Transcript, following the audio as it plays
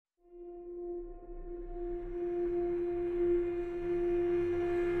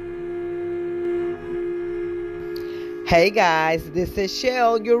Hey guys, this is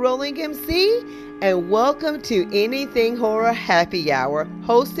Shell, your rolling MC, and welcome to Anything Horror Happy Hour,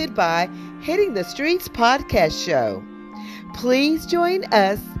 hosted by Hitting the Streets podcast show. Please join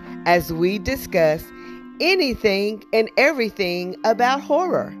us as we discuss anything and everything about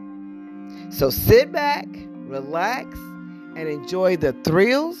horror. So sit back, relax, and enjoy the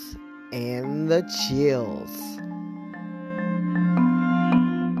thrills and the chills.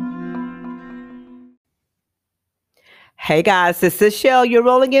 Hey guys, this is Shell, your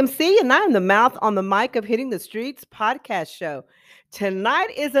rolling MC, and I'm the mouth on the mic of Hitting the Streets podcast show. Tonight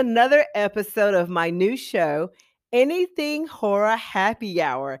is another episode of my new show, Anything Horror Happy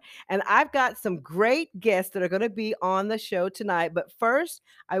Hour. And I've got some great guests that are going to be on the show tonight. But first,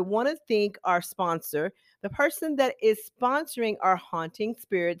 I want to thank our sponsor. The person that is sponsoring our Haunting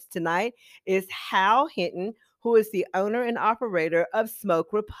Spirits tonight is Hal Hinton, who is the owner and operator of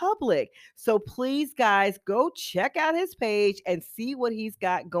Smoke Republic. So please, guys, go check out his page and see what he's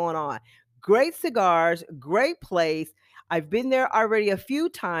got going on. Great cigars, great place. I've been there already a few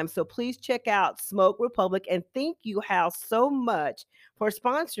times, so please check out Smoke Republic. And thank you, Hal, so much for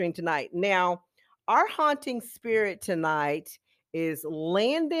sponsoring tonight. Now, our haunting spirit tonight is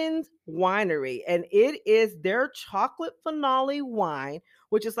Landon's Winery, and it is their chocolate finale wine,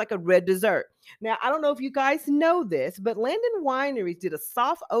 which is like a red dessert. Now, I don't know if you guys know this, but Landon Wineries did a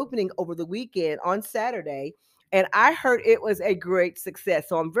soft opening over the weekend on Saturday, and I heard it was a great success.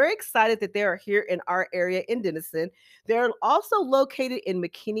 So I'm very excited that they are here in our area in Denison. They're also located in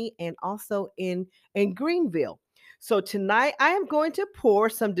McKinney and also in Greenville. So tonight I am going to pour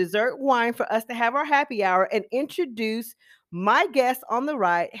some dessert wine for us to have our happy hour and introduce my guest on the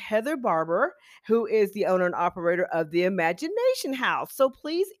right, Heather Barber, who is the owner and operator of the Imagination House. So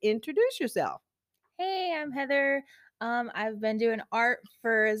please introduce yourself. Hey, I'm Heather. I've been doing art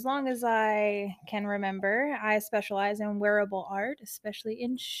for as long as I can remember. I specialize in wearable art, especially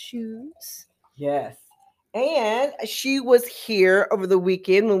in shoes. Yes. And she was here over the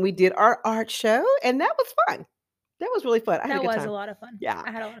weekend when we did our art show, and that was fun. That was really fun. I had a That good was time. a lot of fun. Yeah.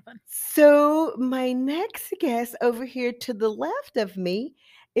 I had a lot of fun. So my next guest over here to the left of me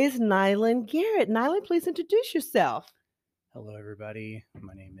is Nylan Garrett. Nylan, please introduce yourself. Hello, everybody.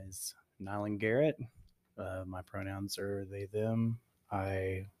 My name is Nylan Garrett. My pronouns are they, them.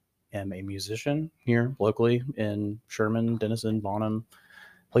 I am a musician here locally in Sherman, Denison, Bonham.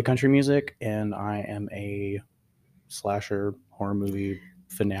 Play country music, and I am a slasher horror movie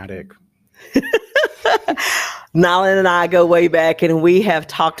fanatic. Nylan and I go way back, and we have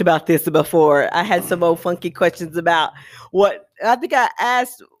talked about this before. I had some old funky questions about what I think I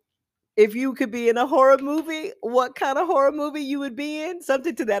asked if you could be in a horror movie, what kind of horror movie you would be in,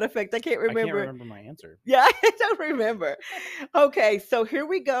 something to that effect. I can't remember. I can't remember my answer. Yeah, I don't remember. Okay, so here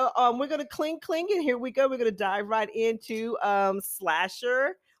we go. We're gonna cling, and here we go. We're gonna dive right into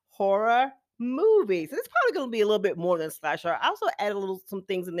slasher horror movies. It's probably gonna be a little bit more than slasher. I also add some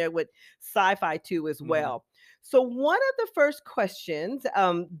things in there with sci-fi too as well. So one of the first questions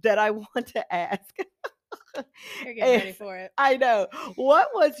that I want to ask. You're getting ready for it. I know. What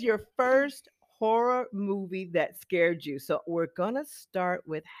was your first horror movie that scared you? So we're gonna start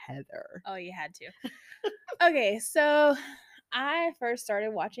with Heather. Oh, you had to. Okay, so I first started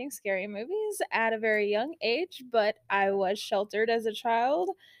watching scary movies at a very young age, but I was sheltered as a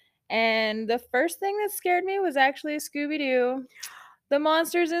child. And the first thing that scared me was actually Scooby-Doo. The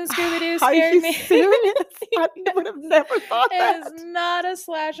monsters in Scooby-Doo scared me. Serious? I would have never thought that. It's not a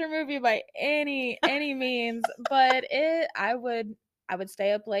slasher movie by any means, but I would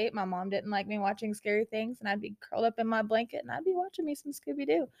stay up late. My mom didn't like me watching scary things, and I'd be curled up in my blanket and I'd be watching me some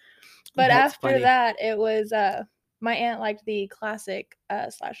Scooby-Doo. But That's after funny. that, it was my aunt liked the classic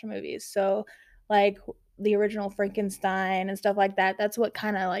slasher movies. So like the original Frankenstein and stuff like that. That's what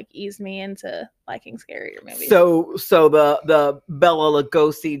kind of like eased me into liking scarier movies. So the Bela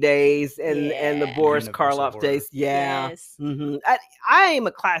Lugosi days and the Yeah. Boris Universal Karloff horror. days, yeah. Yes. I am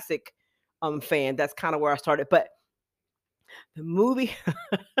a classic fan. That's kind of where I started, but the movie.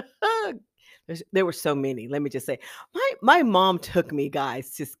 There were so many. Let me just say, my mom took me,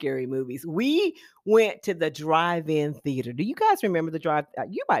 guys, to scary movies. We went to the drive-in theater. Do you guys remember the drive?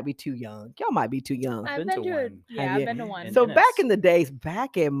 You might be too young. Y'all might be too young. I've been been to to one. Yeah, Have I've you? been to one. In So Venice.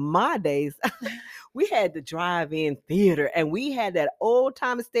 back in my days, we had the drive-in theater, and we had that old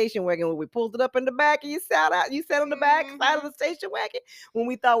time station wagon where we pulled it up in the back, and you sat on the back side of the station wagon when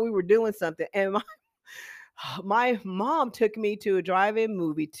we thought we were doing something. And my mom took me to a drive-in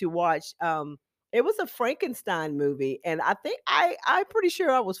movie to watch. It was a Frankenstein movie, and I think I'm pretty sure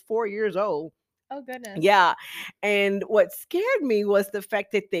I was 4 years old. Oh goodness. Yeah, and what scared me was the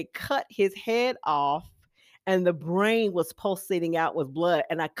fact that they cut his head off and the brain was pulsating out with blood,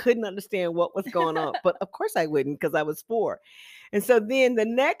 and I couldn't understand what was going on. But of course I wouldn't, because I was 4. And so then the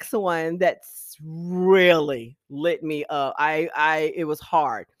next one that's really lit me up, it was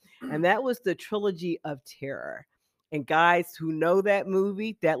hard, and that was the Trilogy of Terror. And guys who know that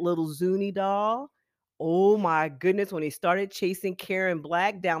movie, that little Zuni doll, oh my goodness, when he started chasing Karen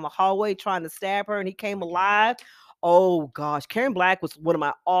Black down the hallway trying to stab her and he came alive. Oh gosh, Karen Black was one of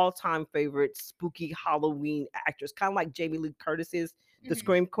my all-time favorite spooky Halloween actors, kind of like Jamie Lee Curtis is the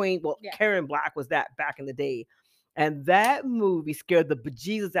Scream Queen. Well, Yeah. Karen Black was that back in the day. And that movie scared the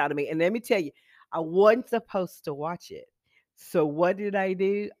bejesus out of me. And let me tell you, I wasn't supposed to watch it. So what did I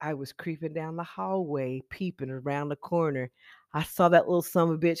do? I was creeping down the hallway, peeping around the corner. I saw that little son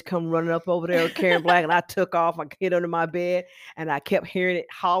of a bitch come running up over there with Karen Black, and I took off. I hid under my bed, and I kept hearing it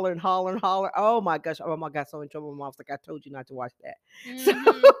hollering, hollering, holler. Oh my gosh! Oh my God! So in trouble. My mom was like, "I told you not to watch that."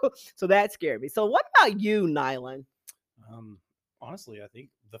 Mhm. So that scared me. So what about you, Nylan? Honestly, I think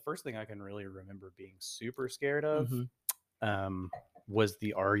the first thing I can really remember being super scared of Mhm. was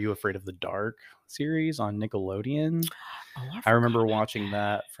the Are You Afraid of the Dark series on Nickelodeon. Oh, I remember forgot about watching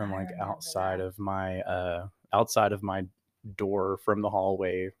that from I like remember outside that. of my door from the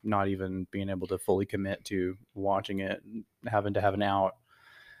hallway, not even being able to fully commit to watching it, having to have an out.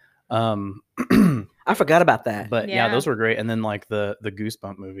 I forgot about that. But yeah, Yeah. those were great. And then like the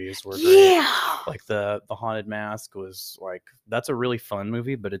Goosebump movies were great. Yeah. Like the Haunted Mask was like, that's a really fun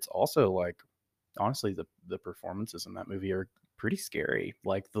movie, but it's also like, honestly, the performances in that movie are pretty scary.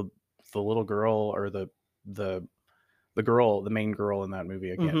 Like the little girl, or the girl, the main girl in that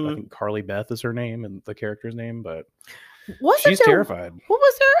movie, I think Carly Beth is her name and the character's name, but she's terrified. What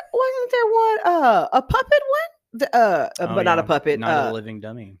was there? Wasn't there one? A puppet one? But not a puppet. Night of the Living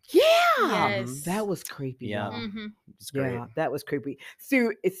Dummy. Yeah. Yes. That was creepy. Yeah. Y'all. Mhm. It's great. Yeah, that was creepy.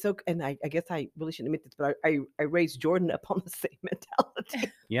 So it's so, and I guess I really shouldn't admit this, but I raised Jordan up on the same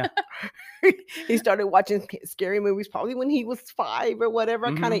mentality. Yeah. He started watching scary movies probably when he was 5 or whatever.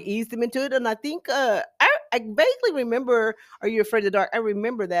 I kind of eased him into it, and I think I vaguely remember Are You Afraid of the Dark? I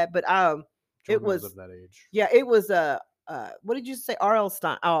remember that, but Jordan it was of that age. yeah, it was what did you say? R.L.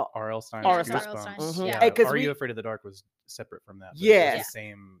 Stein. Oh, R.L. Stein. R.L. Goosebumps. Stein. Mhm. Yeah. Hey, 'cause Are we- You Afraid of the Dark was separate from that. But Yes. it was the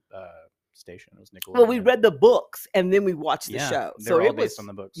same station. It was Nickelodeon. well, we read the books and then we watched the show. They So were all it was based on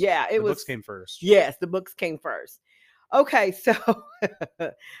the books. Yeah, it the was. books came first. Yes, the books came first. Okay, so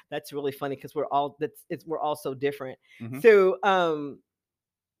that's really funny because we're all so different. Mhm. So,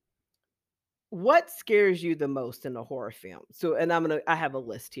 what scares you the most in a horror film? So, and I have a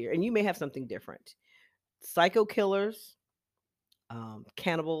list here, and you may have something different. Psycho killers,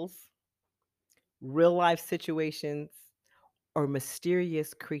 cannibals, real life situations, or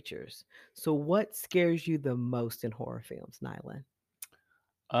mysterious creatures. So, what scares you the most in horror films, Nylan?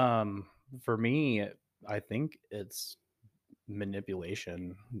 For me, I think it's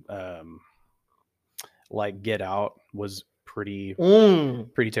manipulation. Like Get Out was pretty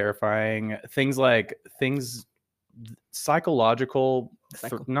terrifying. Things psychological,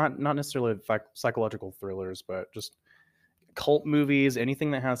 not necessarily psychological thrillers, but just cult movies,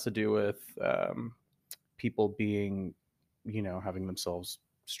 anything that has to do with people being, having themselves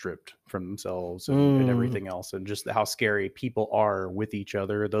stripped from themselves and everything else, and just how scary people are with each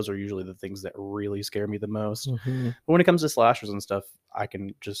other. Those are usually the things that really scare me the most. But when it comes to slashers and stuff, I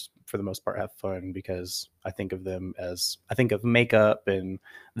can just, for the most part, have fun because I think of makeup and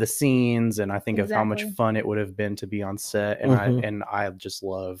the scenes, and I think of how much Exactly. fun it would have been to be on set. And I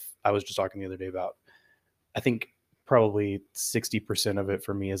was just talking the other day about, I think probably 60% of it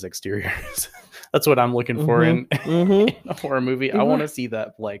for me is exteriors. That's what I'm looking for in a horror movie. I want to see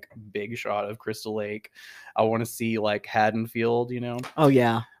that like big shot of Crystal Lake. I want to see like Haddonfield, Oh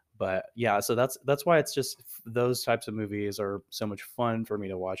yeah. But yeah, so that's why it's just those types of movies are so much fun for me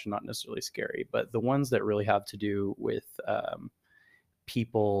to watch, not necessarily scary. But the ones that really have to do with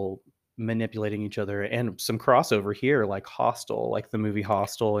people manipulating each other, and some crossover here, like Hostel, like the movie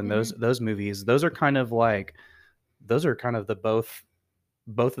Hostel, and those movies, those are kind of the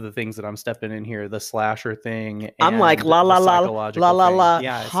both of the things that I'm stepping in here, the slasher thing. I'm like and la la the la psychological la la thing. la.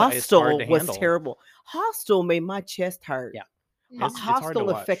 Yeah, it's Hostel hard to was handle. terrible. Hostel made my chest hurt. Yeah. Yes. It's hard to Hostel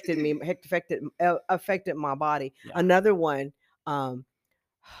watch. affected me, affected my body. Yeah. Another one,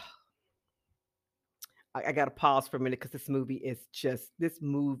 I got to pause for a minute because this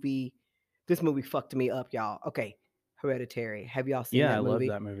movie fucked me up, y'all. Okay, Hereditary. Have y'all seen Yeah, that I movie?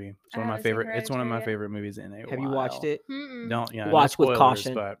 love that movie. It's I one of my haven't seen favorite. It's one of my Hereditary yet. favorite movies in a Have you watched while. it? Mm-mm. Don't Watch no with spoilers,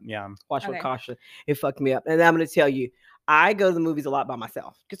 caution. but yeah. Watch with Okay. caution. It fucked me up. And I'm going to tell you, I go to the movies a lot by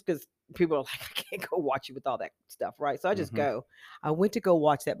myself just because people are like, I can't go watch it with all that stuff, right? So I just Mhm. go. I went to go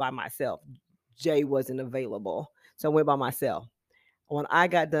watch that by myself. Jay wasn't available. So I went by myself. When I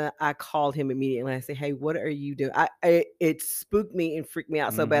got done, I called him immediately. I said, "Hey, what are you doing?" It spooked me and freaked me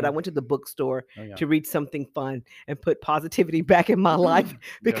out so bad. I went to the bookstore Oh, yeah. to read something fun and put positivity back in my life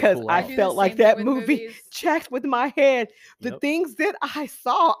because cool I out. do the felt like same thing that with movie movies. checked with my head. The Yep. things that I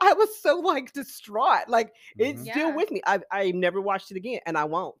saw, I was so like distraught. Like it's Mhm. still Yeah. with me. I never watched it again, and I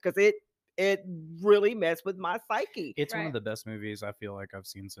won't because it really messed with my psyche. It's one of Right. the best movies I feel like I've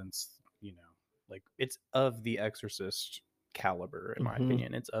seen since, like it's of the Exorcist caliber, in my Mhm.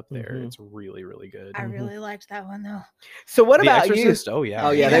 opinion. It's up there. Mhm. It's really, really good. I Mhm. really liked that one though. So what The about you? Exorcist? Oh yeah.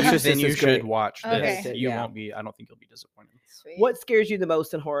 Oh, yeah, The Then Exorcist you is should great. watch Okay. this. That's it, You yeah. won't be. I don't think you'll be disappointed. Sweet. What scares you the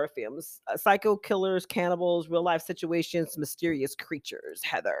most in horror films? Psycho killers, cannibals, real life situations, mysterious creatures.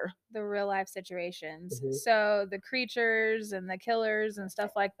 Heather. The real life situations. Mhm. So the creatures and the killers and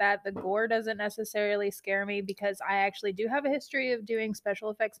stuff like that, the gore doesn't necessarily scare me because I actually do have a history of doing special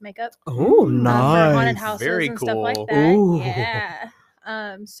effects makeup Oh, for haunted nice. houses Very and stuff like cool. that. Ooh. Yeah.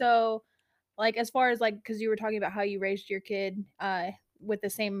 So like as far as like because you were talking about how you raised your kid with the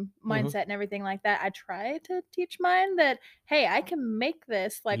same mindset and everything like that, I try to teach mine that hey, I can make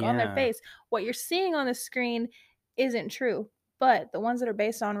this like on their Yeah. face. What you're seeing on the screen isn't true, but the ones that are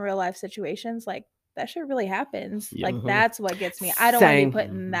based on real life situations, like that shit really happens. Yep. Like Mhm. that's what gets me. I don't want to Same. be put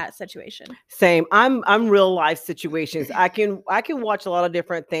in Mhm. that situation. Same. I'm real life situations. I can watch a lot of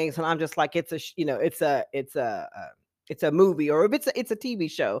different things, and I'm just like it's it's a movie, or if it's a TV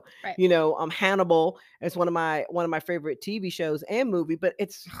show. Right. Hannibal is one of my favorite TV shows and movie, but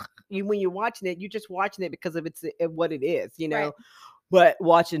it's when you're watching it, you're just watching it because of what it is, Right. But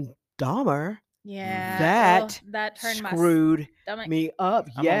watching Dahmer, Yeah. that that turned my screwed stomach. me up.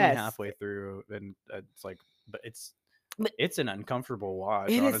 I'm only Yes. halfway through, and it's like, but But it's an uncomfortable watch.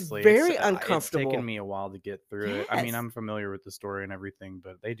 it is Honestly, very It's uncomfortable. taken me a while to get through it. I mean, Yes. I'm familiar with the story and everything,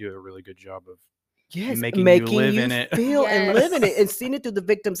 but they do a really good job of Yes, making you live in it. feel and live in it Yes. and seeing it through the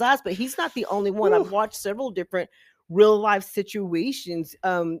victim's eyes. But he's not the only one. I've watched several different real life situations,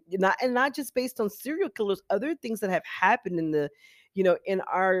 not just based on serial killers, other things that have happened in the, in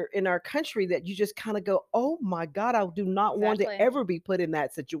our country that you just kind of go, oh my God, I do not want to Exactly. ever be put in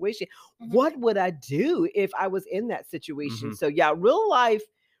that situation. Mhm. What would I do if I was in that situation? Mhm. So yeah, real life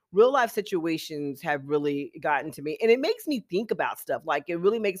situations have really gotten to me, and it makes me think about stuff. Like it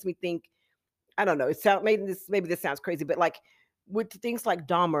really makes me think. I don't know. Maybe this sounds crazy, but like with things like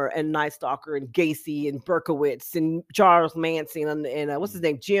Dahmer and Night Stalker and Gacy and Berkowitz and Charles Manson and what's his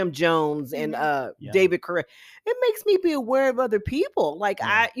name, Jim Jones and Yeah. David Correa, it makes me be aware of other people. Like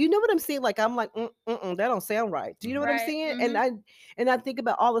Yeah. you know what I'm saying? Like I'm like, that don't sound right. Do you know what I'm Right. saying? Mhm. And I think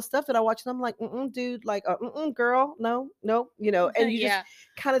about all the stuff that I watch, and I'm like, dude, like, girl, no, and you Yeah. just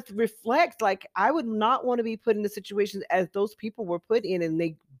kind of reflect. Like I would not want to be put in the situations as those people were put in, and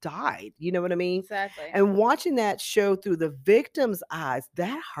they died. You know what I mean? Exactly. And watching that show through the victim's eyes,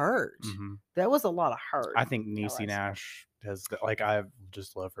 that hurt. Mhm. That was a lot of hurt. I think Niecy was. Nash has I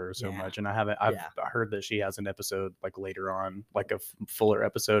just love her so Yeah. much, and I've Yeah. heard that she has an episode like later on, like a fuller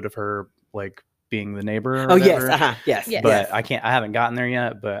episode of her like being the neighbor. Or Oh yes, whatever. yes, Yes. But yes. I haven't gotten there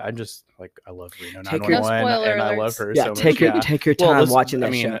yet. But I just I love Reno Take your- 911, No spoiler and I love alerts. her Yeah, so much. take your yeah. take your Well, time this- watching that I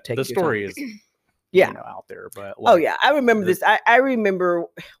mean, show. Take the your story time. is Yeah. out there, but Oh yeah, I remember the- this. I remember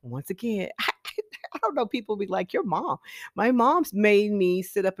once again. I don't know. People be like, "Your mom." My mom's made me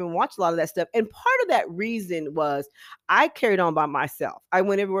sit up and watch a lot of that stuff, and part of that reason was I carried on by myself. I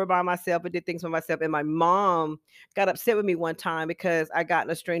went everywhere by myself and did things by myself. And my mom got upset with me one time because I got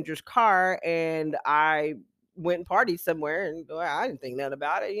in a stranger's car and I went and partied somewhere, and I didn't think nothing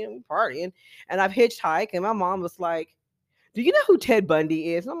about it. Partying, and I've hitchhiked, and my mom was like, do you know who Ted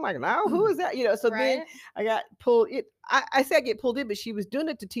Bundy is? And I'm like, no, who is that? So then Right? I got pulled. I said I get pulled in, but she was doing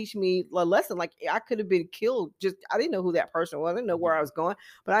it to teach me a lesson. Like I could have been killed. I didn't know who that person was. I didn't know where I was going,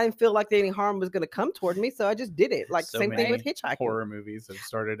 but I didn't feel like any harm was going to come toward me. So I just did it. Like so same thing with many hitchhiking. horror movies have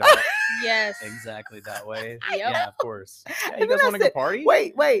started out Yes. exactly that way. Yep. Yeah, of course. Yeah, And you then guys I want to go said, party?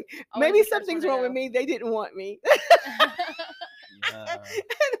 Wait. Always Maybe the first something's one to wrong with go. me. They didn't want me. Yeah.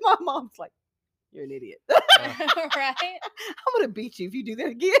 And my mom's like, you're an idiot. Right? I'm gonna beat you if you do that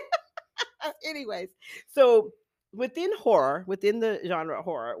again. Anyways, so within the genre of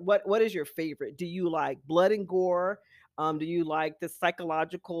horror, what is your favorite? Do you like blood and gore? Do you like the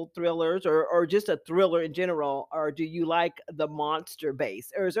psychological thrillers, or just a thriller in general, or do you like the monster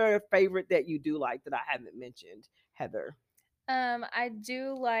base? Or is there a favorite that you do like that I haven't mentioned, Heather? I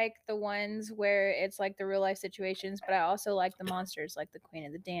do like the ones where it's like the real life situations, but I also like the monsters, like the Queen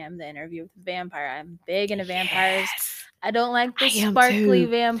of the Dam, the Interview with the Vampire. I'm big into vampires. Yes. I don't like the I am sparkly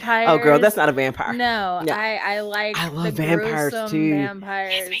too. vampires. Oh, girl, that's not a vampire. No, No. I like I the love vampires gruesome too.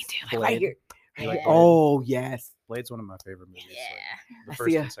 vampires. Yes, me too. Like right Blade. here. You like Yeah. Blade? Oh yes. Blade's one of my favorite movies. Yeah. Like, the I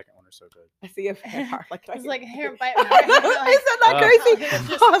first see and second one are so good. I see a heart like It's like hair Is bite. that not Uh, crazy? It's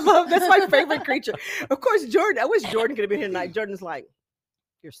just- I love that's my favorite creature. Of course, Jordan. I wish Jordan could have been here tonight. Jordan's like,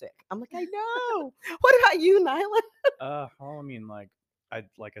 "You're sick." I'm like, "I know." What about you, Nyla? Well, I mean, like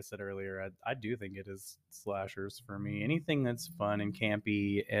I said earlier, I do think it is slashers for me. Anything that's fun and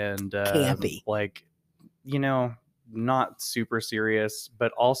campy and Campy. like, not super serious,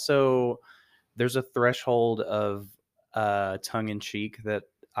 but also there's a threshold of tongue in cheek that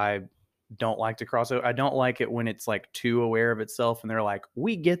I don't like to cross over. I don't like it when it's like too aware of itself and they're like,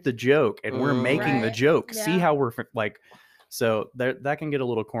 we get the joke and we're making the Right. joke. See Yeah. how we're like. So that can get a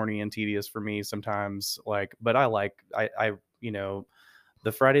little corny and tedious for me sometimes. Like, but I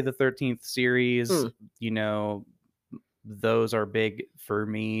the Friday the 13th series, those are big for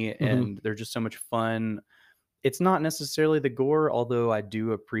me and they're just so much fun. It's not necessarily the gore, although I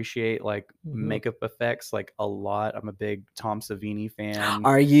do appreciate like makeup effects like a lot. I'm a big Tom Savini fan.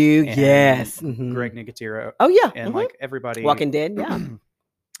 Are you? and Yes. Greg Nicotero. Oh yeah. And like everybody Walking Dead. Yeah.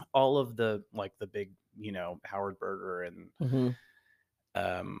 all of the like the big, Howard Berger and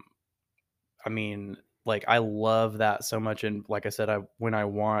I mean, like I love that so much. And like I said, when I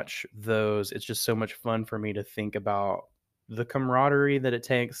watch those, it's just so much fun for me to think about the camaraderie that it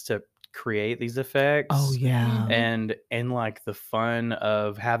takes to create these effects. Oh yeah. Mhm. And like the fun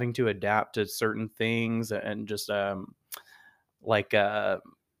of having to adapt to certain things and just like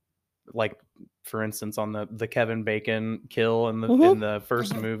for instance on the Kevin Bacon kill in the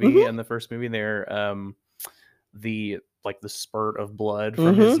first movie there, the spurt of blood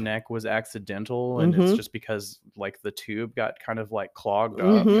from his neck was accidental, and it's just because like the tube got kind of like clogged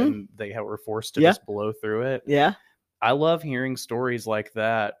up and they were forced to just blow through it. Yeah. I love hearing stories like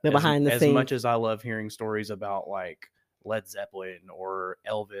that The behind the as scenes. much as I love hearing stories about like Led Zeppelin or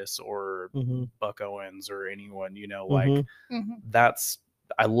Elvis or Buck Owens or anyone, like Mhm. that's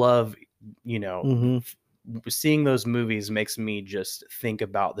I love, seeing those movies makes me just think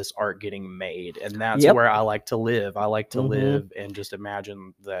about this art getting made, and that's where I like to live. I like to live and just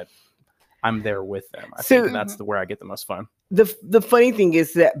imagine that I'm there with them. I think that's where I get the most fun. The funny thing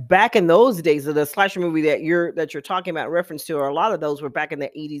is that back in those days of the slasher movie that you're talking about in reference to, or a lot of those were back in the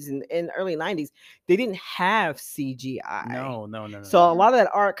 80s and early 90s, they didn't have CGI. No. So a lot of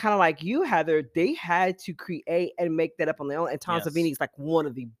that art, kind of like you, Heather, they had to create and make that up on their own. And Tom Savini is like one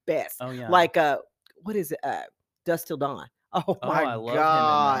of the best. Oh yeah. Like what is it? Dusk Till Dawn. Oh my I love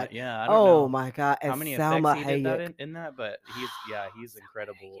God. him in that. Yeah, I don't know my God. And how many Salma effects he did that Hayek. in that, but he's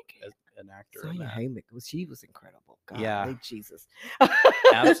incredible as an actor in Salma that. Hayek she was incredible. God, Yeah. Jesus.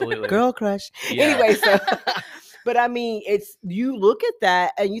 Absolutely. Girl crush. Yeah. Anyway, so but I mean, it's you look at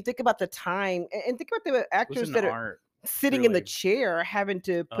that and you think about the time and think about the It was actors an that are art. sitting in the really. chair having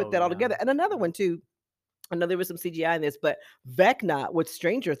to put Oh, that all yeah. together. And another one too. I know there was some CGI in this, but Vecna with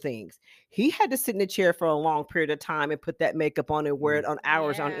Stranger Things, he had to sit in a chair for a long period of time and put that makeup on and wear it on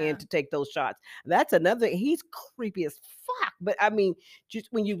hours on Yeah. end to take those shots. That's another. He's creepy as fuck. But I mean, just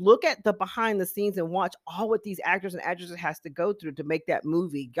when you look at the behind the scenes and watch all what these actors and actresses has to go through to make that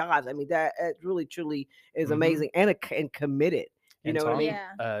movie, God, I mean that it really truly is Mhm. amazing and committed. You And know what I mean?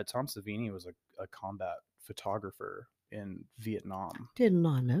 Yeah. Tom Savini was a combat photographer in Vietnam. Did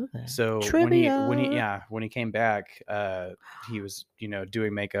not know that. So Trivia. when he came back, he was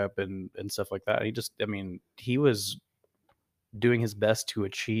doing makeup and stuff like that. He was doing his best to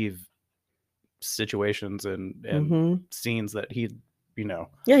achieve situations and scenes that he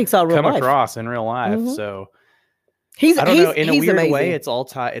yeah, he saw real come life. across in real life. Mhm. So He's I don't know, in a he's weird amazing. way, it's all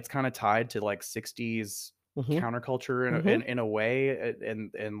tied. It's kind of tied to like 60s counterculture Mhm. in a way,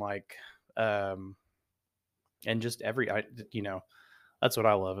 and like and just that's what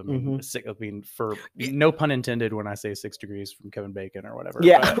I love. I mean, for no pun intended when I say 6 degrees from Kevin Bacon or whatever.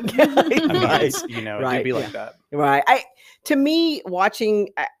 Yeah. But, I mean, Right. it's, it do be like that. Right. To me, watching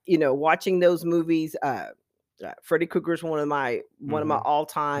those movies, Freddy Krueger is one of my all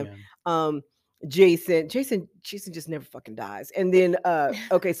time. Yeah. Jason just never fucking dies. And then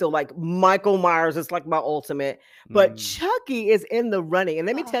okay, so like Michael Myers is like my ultimate, but Chucky is in the running. And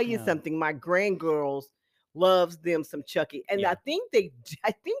let me tell you Yeah. something, my grandgirls loves them some Chucky. And Yeah. I think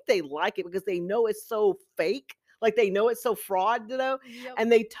they like it because they know it's so fake. Like they know it's so fraud, Yep.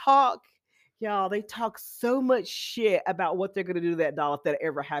 and they talk so much shit about what they're gonna do to that doll if that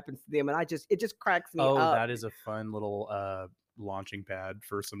ever happens to them. And it just cracks me up. That is a fun little launching pad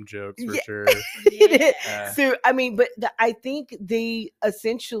for some jokes for Yeah. sure. Yeah. So I mean, but I think they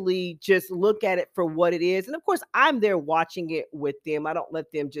essentially just look at it for what it is, and of course, I'm there watching it with them. I don't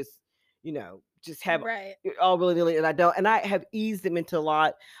let them just just have Right. all willy-nilly, and I don't. And I have eased them into a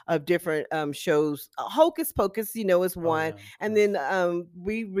lot of different shows. Hocus Pocus, is Oh, one. yeah, And yes. then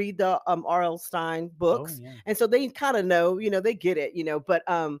we read the R.L. Stein Oh, books. yeah. And so they kind of know, they get it, but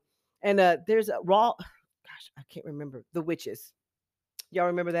and there's a gosh, I can't remember, The Witches. Y'all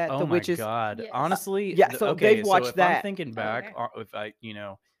remember that? Oh The my Witches. God. Yes. Honestly, Yeah, so okay, they've so watched if I'm that. thinking back, okay. if I,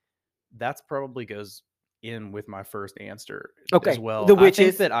 that's probably goes in with my first answer Okay, as well. The I think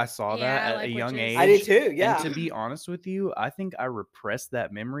Witches. that I saw Yeah, that I at like a young Witches. age. I did too. Yeah. And to be honest with you, I think I repressed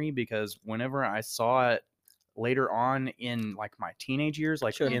that memory because whenever I saw it later on in like my teenage years,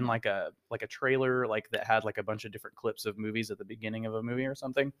 like Sure. in Mhm. like a trailer like that had like a bunch of different clips of movies at the beginning of a movie or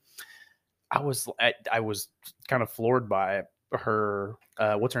something, I was kind of floored by her.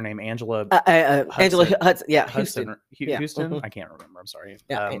 What's her name? Angela Angela Hudson. Hudson. Yeah, Hudson. Houston. Yeah. Houston. Mhm. I can't remember. I'm sorry.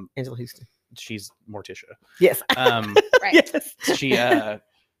 Yeah, Angela Houston. She's Morticia. Yes. Right. Yes. She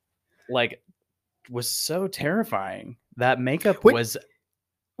like was so terrifying. That makeup Wait, was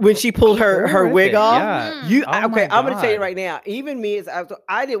when she pulled her wig horrific. off. Yeah. You Oh okay? my I'm gonna tell you God. right now. Even me,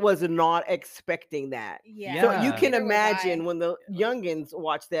 was not expecting that. Yeah. So you Yeah. can Neither was imagine I. when the youngins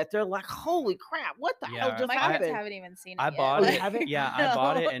watch that, they're like, "Holy crap! What the hell Yeah, just My kids happened?" haven't even seen it I yet. bought Oh, you it. haven't? Yeah, I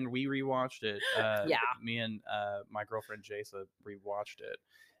bought it No. and we rewatched it. Yeah. Me and my girlfriend Jasa rewatched it.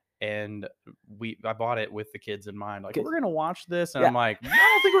 And I bought it with the kids in mind. Like, Good. we're gonna watch this, and Yeah. I'm like, I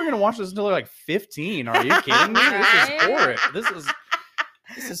don't think we're gonna watch this until they're like 15. Are you kidding me? This is Right? horrible.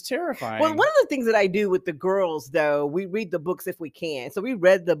 This is terrifying. Well, one of the things that I do with the girls, though, we read the books if we can. So we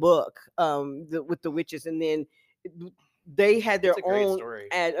read the book with the witches, and then they had their It's a great own story.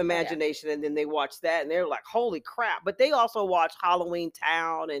 imagination, and then they watched that, and they're like, "Holy crap!" But they also watch Halloween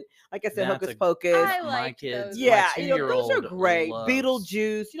Town, and like I said, That's Hocus a- Pocus. I my liked kids, those. Yeah, my those are 2-year-old great. loves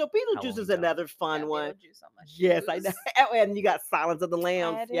Beetlejuice, Beetlejuice is Halloween Town. another fun Yeah, one. Beetlejuice so much. Yes, I know. Juice. And you got Silence of the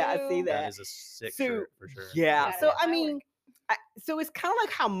Lambs. I Yeah, I see do. that. That is a sick So, shirt for sure. yeah. Gotta So get I my mean, work. so it's kind of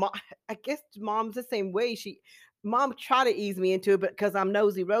like how I guess mom's the same way. Mom tried to ease me into it, but because I'm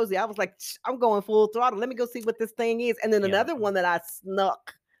nosy Rosie, I was like, I'm going full throttle. Let me go see what this thing is. And then Yeah. another one that I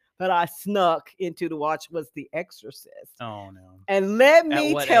snuck into to watch was The Exorcist. Oh no. And let At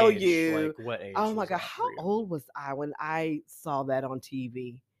me what tell age? you, Like, what age? oh my was God, that how for you? old was I when I saw that on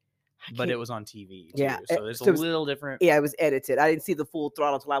TV? But it was on TV too, Yeah, so it's so a it was- little different. Yeah, it was edited. I didn't see the full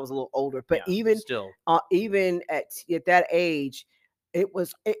throttle until I was a little older. But Yeah, even still, even at that age, it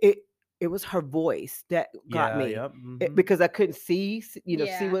was her voice that got yeah, me. Yep, Because I couldn't see see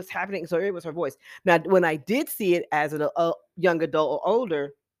Yeah. what's happening. So it was her voice. Now, when I did see it as a young adult or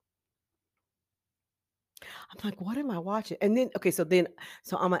older, I'm like, what am I watching? And then,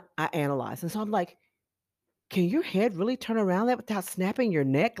 I analyze. And so I'm like, can your head really turn around that without snapping your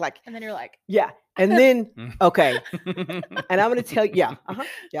neck? Like, And then you're like, yeah. And then, okay. Mhm. And I'm going to tell you, yeah.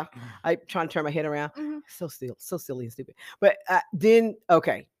 I'm trying to turn my head around. mhm. So silly and stupid. But then,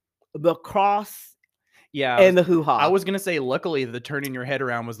 okay. The cross Yeah, and the hoo-ha. I was gonna say, luckily, the turning your head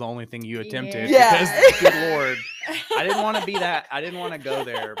around was the only thing you attempted. Yeah. Because, good lord, I didn't want to be that. I didn't want to go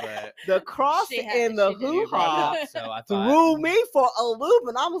there, but the cross She had- and the she did. you brought hoo-ha it up, so I thought, threw me for a loop,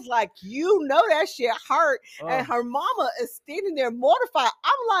 and I was like, that shit hurt. oh, And her mama is standing there mortified.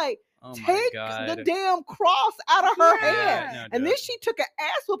 I'm like, oh my take God. the damn cross out of her Yeah. hand. no And then joke. she took an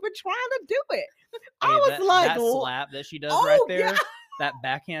ass whooping trying to do it. Hey, I was that, like, that slap that she does oh, right there, yeah. that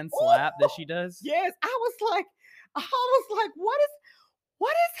backhand slap that she does. Yes, I was like,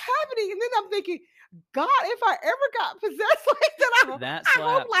 what is happening? And then I'm thinking, God, if I ever got possessed like that, That I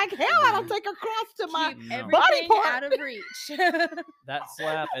slap, hope like hell I don't take a cross to my. Keep No. everything part. out of reach. that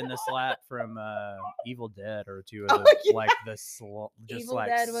slap and the slap from Evil Dead are two Oh, of the yeah. like the just Evil like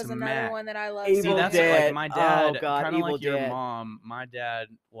Dead was smack. another one that I loved. Evil See, so that's much. Dead. like my dad, Oh, God, kind of Evil like your Dead. mom. My dad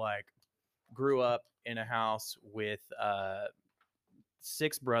like grew up in a house with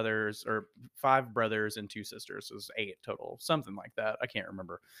 6 brothers or 5 brothers and 2 sisters. So it was 8 total, something like that. I can't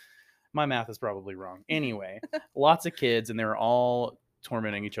remember. My math is probably wrong. Anyway, lots of kids, and they were all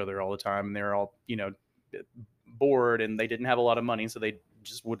tormenting each other all the time, and they were all bored, and they didn't have a lot of money, so they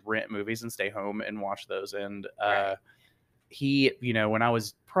just would rent movies and stay home and watch those. And Right. he, when I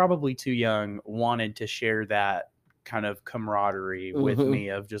was probably too young, wanted to share that kind of camaraderie with Mhm. me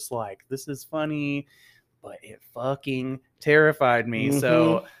of just like, this is funny, but it fucking terrified me.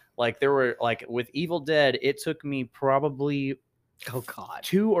 So like there were like with Evil Dead, it took me probably Oh God.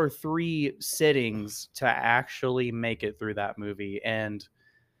 2 or 3 sittings to actually make it through that movie. And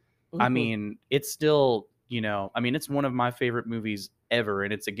I Mhm. mean, it's still, it's one of my favorite movies ever.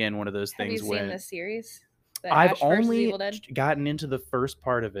 And it's again one of those Have you things seen when the series? The I've Ash versus only Evil Dead. gotten into the first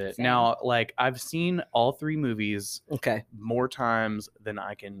part of it. Same. Now, like I've seen all 3 movies Okay. more times than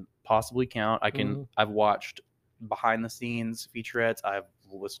I can possibly count. I've watched behind the scenes featurettes. I've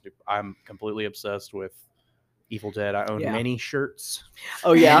listened to, I'm completely obsessed with Evil Dead. I own Yeah. many shirts.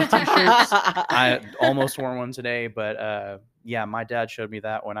 Oh yeah. T-shirts. I almost wore one today, but yeah, my dad showed me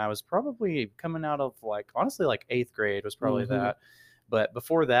that when I was probably coming out of like honestly like 8th grade was probably that. But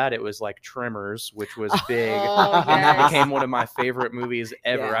before that, it was like Tremors, which was big. Oh, And that yes. became one of my favorite movies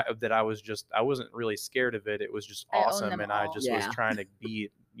ever. Yeah. That I wasn't really scared of it. It was just I own awesome. them And I all. just was Yeah. trying to be,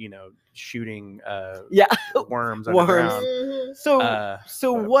 shooting Yeah. worms Worms. underground. So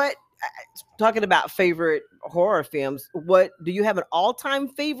but- what? Talking about favorite horror films, what do you have an all-time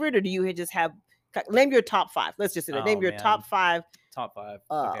favorite, or do you just have? Name your top 5. Let's just say that. Oh, Name your man. top 5 Top 5.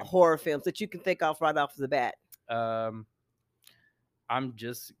 horror films that you can think of right off the bat. I'm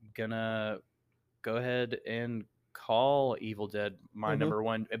just gonna go ahead and call Evil Dead my number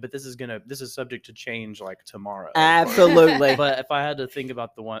 1, but this is subject to change like tomorrow. Absolutely. But if I had to think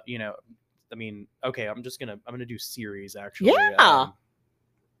about the one, I mean, okay, I'm gonna do series actually. Yeah.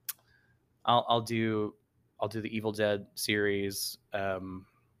 I'll do the Evil Dead series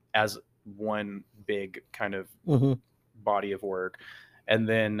as one big kind of body of work, and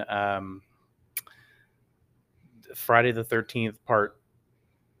then Friday the 13th Part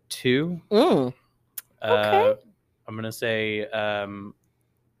 2. Okay. I'm gonna say I'm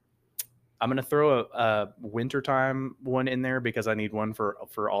gonna throw a wintertime one in there because I need one for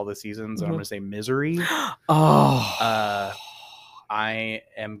all the seasons. And I'm gonna say Misery. Oh. I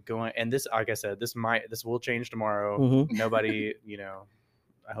am going, and this, like I said, this will change tomorrow. Nobody,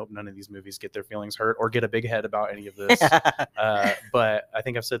 I hope none of these movies get their feelings hurt or get a big head about any of this. But I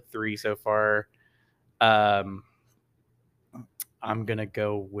think I've said 3 so far. I'm gonna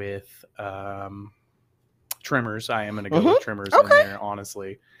go with Tremors. I am gonna go with Tremors in there,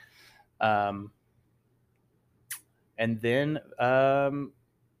 honestly. And then I'm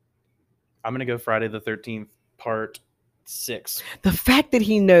gonna go Friday the 13th Part 6. The fact that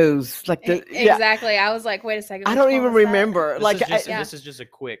he knows, like exactly. I was like, wait a second. I don't even remember. This is just a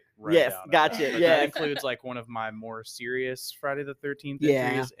quick rundown. Yes, gotcha. But yeah, that includes like one of my more serious Friday the 13th Yeah.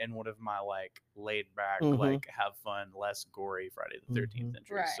 entries and one of my like laid back, like have fun, less gory Friday the 13th entries.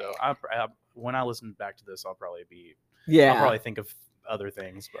 Right. So when I listen back to this, I'll probably think of other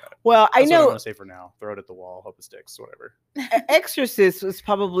things, but well, I that's what I'm know gonna say for now. Throw it at the wall, hope it sticks, whatever. Exorcist was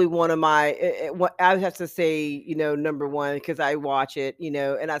probably one of my I would have to say, number 1, because I watch it,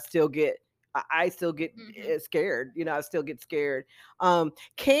 and I still get scared, I still get scared.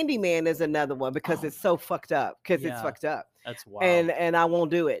 Candyman is another one because it's so fucked up, it's fucked up. That's wild. And I won't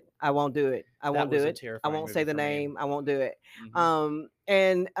do it. I won't do it. I won't do it. I won't say the name. I won't do it.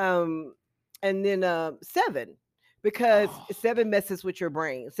 And then 7, because 7 messes with your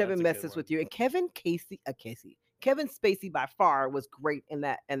brain. 7 messes with you. And Kevin Spacey by far was great in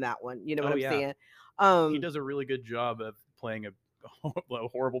that one. You know what I'm saying? He does a really good job of playing a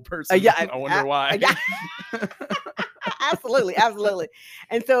horrible person. I wonder why. Absolutely.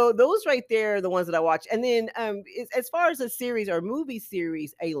 And so those right there are the ones that I watch. And then as far as a series or movie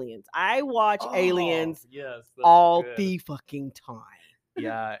series, Aliens. I watch Aliens all the fucking time.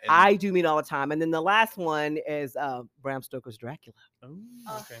 Yeah, I do mean all the time. And then the last one is Bram Stoker's Dracula. Oh,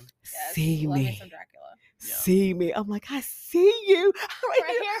 okay. Yes, See love me. some Dracula. Yeah. See me. I'm like, I see you right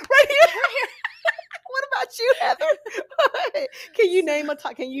here. What about you, Heather? Can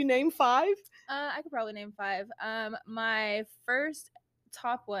you name 5? I could probably name 5. My first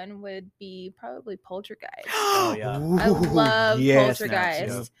top one would be probably Poltergeist. Oh yeah. I love Poltergeist.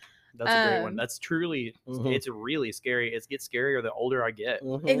 Yeah. That's a great one. That's truly, it's really scary. It gets scarier the older I get.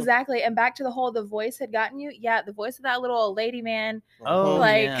 Exactly. And back to the whole, the voice had gotten you. Yeah, the voice of that little old lady, man. Oh,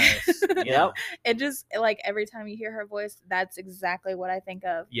 like, yes. Yeah. It just, like, every time you hear her voice, that's exactly what I think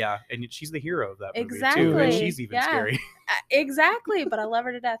of. Yeah, and she's the hero of that movie, Exactly. too. And she's even scary. Exactly, but I love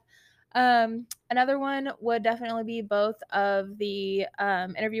her to death. Another one would definitely be both of the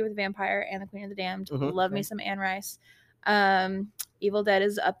Interview with the Vampire and The Queen of the Damned. Love me some Anne Rice. Evil Dead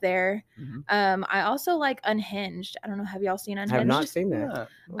is up there. I also like Unhinged. I don't know, have y'all seen Unhinged? I have not seen that.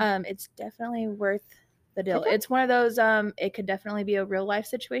 It's definitely worth the deal. It's one of those it could definitely be a real life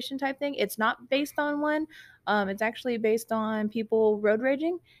situation type thing. It's not based on one. It's actually based on people road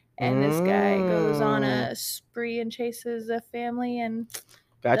raging, and this guy goes on a spree and chases a family and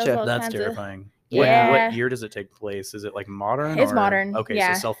Gotcha. That's terrifying. Yeah. What year does it take place? Is it like modern? It's modern. Okay,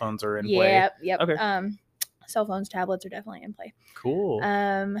 yeah. so cell phones are in play. Yep. Okay. Cell phones, tablets are definitely in play. Cool.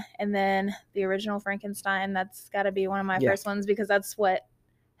 And then the original Frankenstein, that's got to be one of my first ones because that's what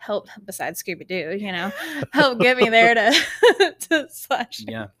help, besides Scooby Doo, help get me there to slash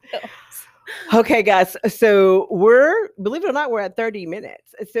Yeah. films. Okay, guys. So believe it or not, we're at 30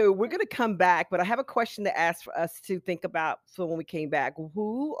 minutes. So we're going to come back, but I have a question to ask for us to think about. So when we came back,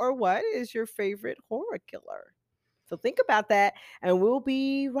 who or what is your favorite horror killer? So think about that, and we'll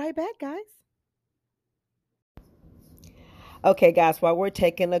be right back, guys. Okay, guys, while we're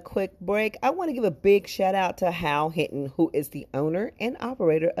taking a quick break, I want to give a big shout out to Hal Hinton, who is the owner and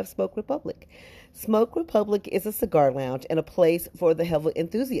operator of Smoke Republic. Smoke Republic is a cigar lounge and a place for the heavy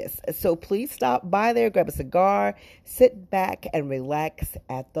enthusiasts. So please stop by there, grab a cigar, sit back, and relax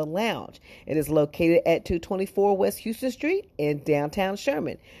at the lounge. It is located at 224 West Houston Street in downtown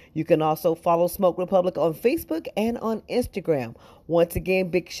Sherman. You can also follow Smoke Republic on Facebook and on Instagram. Once again,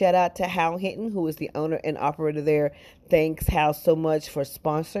 big shout out to Hal Hinton, who is the owner and operator there. Thanks, Hal, so much for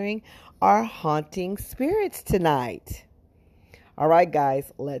sponsoring our Haunting Spirits tonight. All right,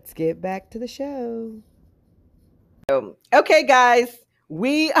 guys, let's get back to the show. Okay, guys,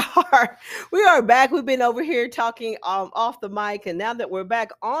 we are back. We've been over here talking off the mic, and now that we're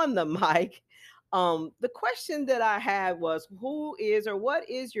back on the mic, the question that I had was, who is or what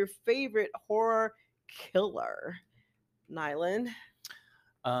is your favorite horror killer? Nyland?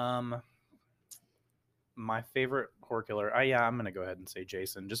 My favorite horror killer. I'm gonna go ahead and say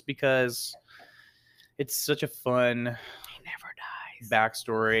Jason, just because it's such a fun. He never dies.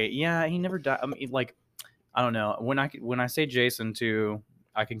 Backstory. Yeah, he never died. I mean, like, I don't know. When I say Jason too,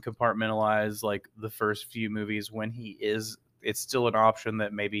 I can compartmentalize like the first few movies when he is. It's still an option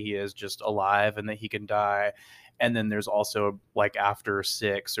that maybe he is just alive and that he can die. And then there's also like after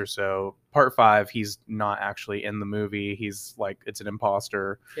 6 or so, part 5, he's not actually in the movie. He's like, it's an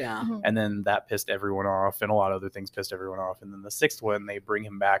imposter. Yeah. And then that pissed everyone off, and a lot of other things pissed everyone off. And then the 6th one, they bring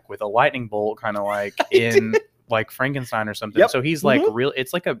him back with a lightning bolt, kind of like in like Frankenstein or something. Yep. So he's like real.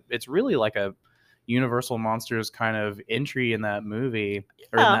 It's really like a Universal Monsters kind of entry in that movie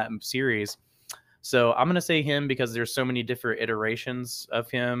or in that series. So I'm gonna say him because there's so many different iterations of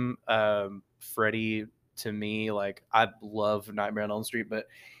him. Freddy, to me, like, I love Nightmare on Elm Street, but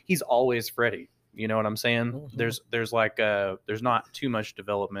he's always Freddy. You know what I'm saying? Mm-hmm. There's like there's not too much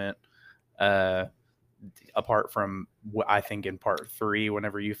development apart from what I think in part 3,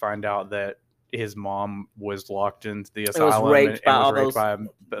 whenever you find out that his mom was locked into the asylum and was raped by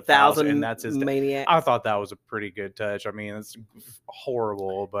a thousand and that's his maniacs. I thought that was a pretty good touch. I mean, it's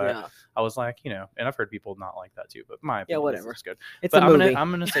horrible, but I was like, and I've heard people not like that too, but my opinion whatever. It's good. It's but a movie.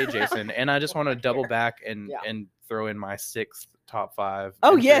 I'm gonna say Jason, and I just want to double back and throw in my 6th top 5.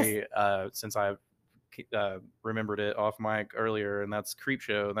 Oh entry, since I remembered it off mic earlier, and that's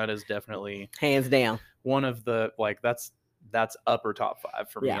Creepshow. That is definitely hands down one of the that's upper top 5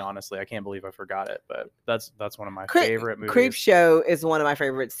 for me. Honestly, I can't believe I forgot it, but that's one of my favorite movies. Creepshow is one of my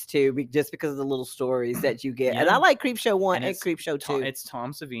favorites too, just because of the little stories that you get. And I like Creepshow 1 and Creepshow 2. It's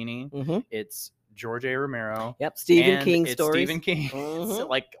Tom Savini. It's George A. Romero. Yep, Stephen King stories. Stephen King. So,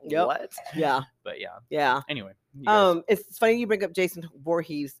 what? Yeah. But yeah. Anyway, it's funny you bring up Jason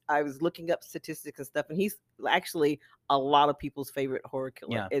Voorhees. I was looking up statistics and stuff, and he's actually a lot of people's favorite horror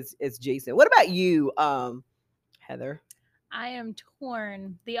killer. It's Jason. What about you, Heather? I am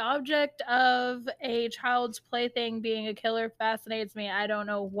torn. The object of a child's plaything being a killer fascinates me. I don't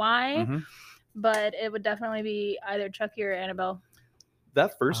know why, but it would definitely be either Chucky or Annabelle.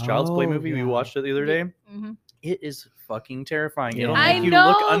 That first Child's Play movie we watched it the other day, it is fucking terrifying. It'll make you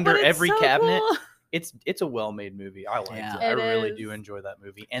look under every cabinet. Cool. It's a well-made movie. I liked it. I really do enjoy that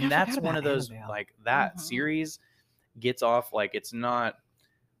movie. And that's one of those like that series gets off like it's not.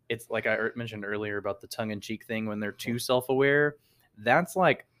 It's like I mentioned earlier about the tongue-in-cheek thing when they're too self-aware. That's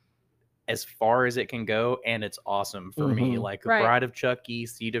like as far as it can go, and it's awesome for me. Like Bride of Chucky,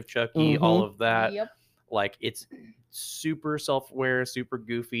 Seed of Chucky, all of that. Yep. Like it's super self-aware, super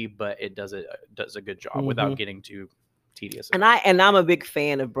goofy, but it does a good job without getting too tedious. And I'm a big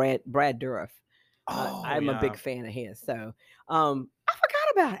fan of Brad Dourif. I'm a big fan of his. So I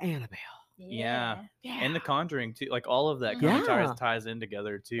forgot about Annabelle. Yeah. And The Conjuring too, like all of that kind of ties in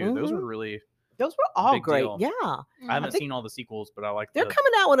together too. Those were all great. Deal. Yeah, I haven't seen all the sequels, but I like. They're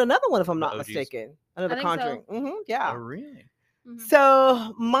coming out with another one, if I'm not mistaken. Another Conjuring. So. Yeah. Oh, really?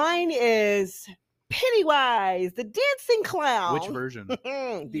 So mine is Pennywise, the dancing clown. Which version?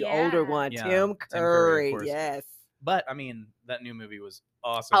 The older one, Tim Curry. Yes. But I mean, that new movie was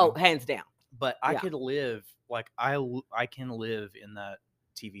awesome. Oh, hands down. But I could live I can live in that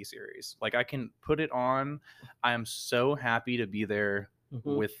TV series. Like I can put it on. I am so happy to be there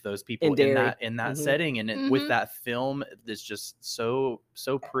Mhm. with those people in Derry. that Mhm. setting, and with Mhm. that film that's just so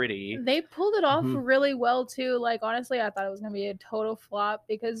pretty. They pulled it off Mhm. really well too. Like honestly, I thought it was gonna be a total flop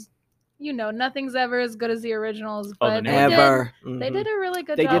because nothing's ever as good as the originals. Oh, the But new one? Ever. they did a really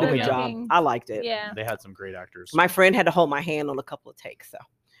good They job. did a of good job. making- I liked it. Yeah, They had some great actors. My friend had to hold my hand on a couple of takes, so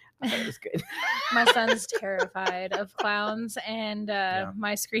I thought it was good. my son's terrified of clowns, and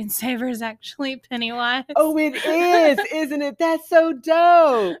my screensaver is actually Pennywise. Oh, it is, isn't it? That's so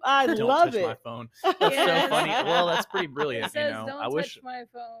dope. I Don't love touch my it. phone. That's Yes. so funny. Well, that's pretty brilliant. It says, you know, "Don't I touch wish. my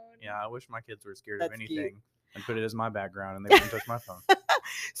phone." Yeah, I wish my kids were scared That's of cute. anything and put it as my background, and they wouldn't touch my phone.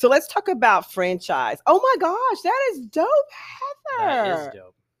 So let's talk about franchise. Oh my gosh, that is dope, Heather. That is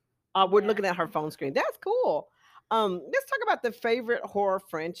dope. We're Yeah. looking at her phone screen. That's cool. Let's talk about the favorite horror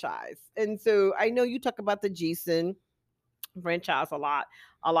franchise. And so I know you talk about the Jason franchise a lot,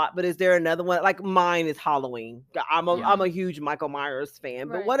 but is there another one? Like mine is Halloween. I'm a huge Michael Myers fan.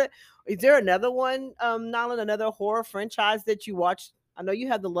 But Right. is there another one, Nolan, another horror franchise that you watched? I know you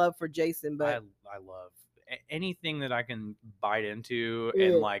have the love for Jason, but I love anything that I can bite into Yeah.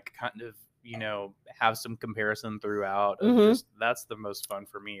 and like kind of have some comparison throughout. Of Mhm. just that's the most fun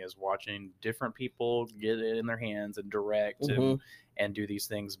for me, is watching different people get it in their hands and direct Mhm. and do these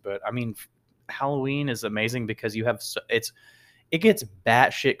things. But I mean, Halloween is amazing because you have it gets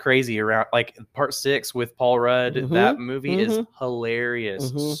batshit crazy around like part 6 with Paul Rudd. Mhm. That movie is Mhm.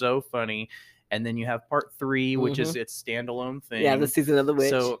 hilarious, Mhm. so funny. And then you have part 3, which is its standalone thing. yeah, the season of the witch.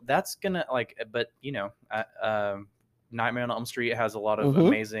 So that's gonna but Nightmare on Elm Street has a lot of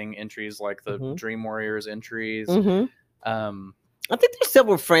amazing entries, like the Dream Warriors entries. Mhm. I I think there's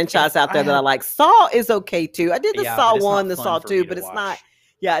several franchises out there that I like. Saw is okay too. I did the Yeah, Saw but it's not 1, the fun Saw for 2, me but to it's watch. not.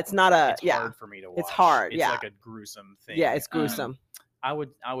 Yeah, it's not a. It's yeah, hard for me to watch. it's hard. It's Yeah, like a gruesome thing. yeah, it's gruesome. I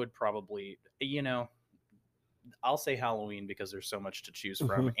would probably, I'll say Halloween because there's so much to choose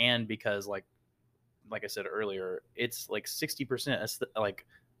from, and because like I said earlier, it's like 60% like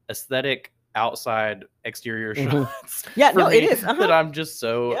aesthetic outside exterior shots. Yeah, for no, me it is. that I'm just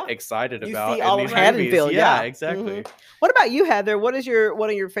so Yeah. excited You about. see in all these of Haddonfield, movies. yeah. Exactly. What about you, Heather? What is one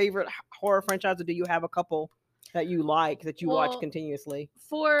of your favorite horror franchises? Do you have a couple that you like that you watch Well, continuously?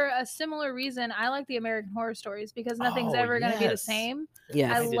 For a similar reason, I like the American Horror Stories because nothing's Oh, ever going to be the yes. same.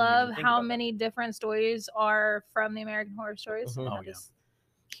 Yes. I didn't even love think how about that. many different stories are from the American Horror Stories. Mhm. and Oh, I'm yeah. just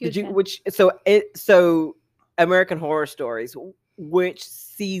huge fan. So American Horror Stories, which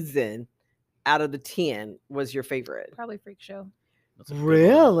season out of the 10 was your favorite? Probably Freak Show. That's a good one.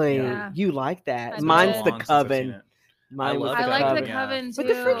 Really? Yeah. You like that? I do. Mine's It's the long since I've seen Coven. it. Mine was love I the like Coven. the Coven too. But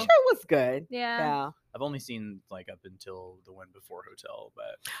the Freak Show was good. Yeah. Yeah. I've only seen like up until the one before Hotel,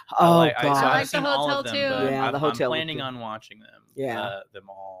 but Oh so God. I I've like the seen all Hotel of them, too. but Yeah, the Hotel I'm was planning good. on watching them. Yeah. Them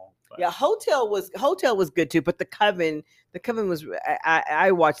all. But Yeah, Hotel was good too, but the Coven was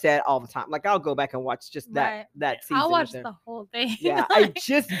I watch that all the time. Like I'll go back and watch just Right. that season. I'll of watch them. the whole thing. Yeah, I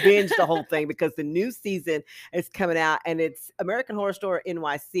just binged the whole thing because the new season is coming out and it's American Horror Story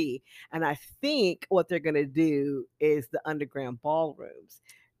NYC. And I think what they're going to do is the underground ballrooms.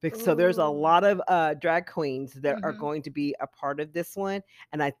 So there's a Ooh. lot of drag queens that are Mhm. going to be a part of this one.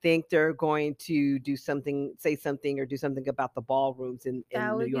 And I think they're going to say something or do something about the ballrooms in That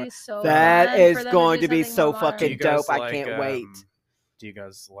New would York. be so That fun is for them going do to be something so more modern. fucking do you guys dope. I can't wait. Do you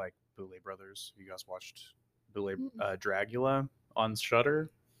guys like Boulay Brothers? You guys watched Boulay Mm-mm. Dragula on Shudder?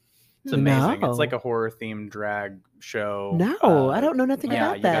 It's No. amazing. It's like a horror themed drag show. No, I don't know nothing Yeah,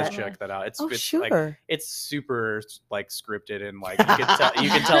 about you that. guys check that out. It's Oh, it's sure. like it's super like scripted and like you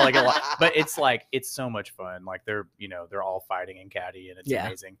can tell like a lot, but it's like it's so much fun. Like they're all fighting and catty and it's Yeah.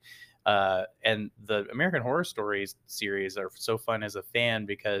 amazing. And the American Horror Stories series are so fun as a fan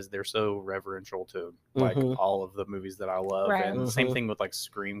because they're so reverential to like Mhm. all of the movies that I love. Right. And same Mhm. thing with like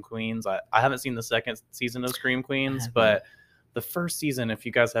Scream Queens. I haven't seen the second season of Scream Queens, haven't. but the first season, if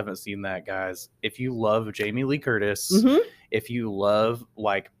you guys haven't seen that, guys, if you love Jamie Lee Curtis, Mhm. if you love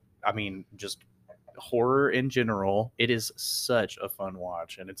just horror in general, it is such a fun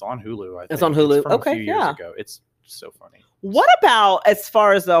watch, and it's on Hulu. I think It's on Hulu. from Okay, a few years yeah. ago. It's so funny. What about as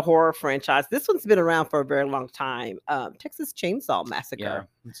far as the horror franchise? This one's been around for a very long time. Texas Chainsaw Massacre.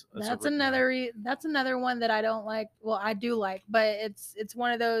 Yeah, That's another one that I don't like. Well, I do like, but it's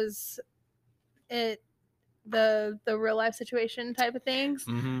one of those the real life situation type of things.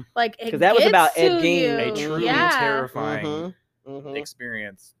 Mm-hmm. Like it Because that was gets about Ed to Gein. you. A truly Yeah. terrifying Mhm. Mhm.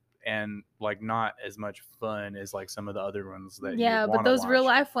 experience, and like not as much fun as like some of the other ones that Yeah, you but wanna those real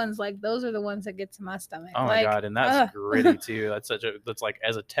watch. life ones, like those are the ones that get to my stomach. Oh like, my god, and that's ugh. gritty too. That's like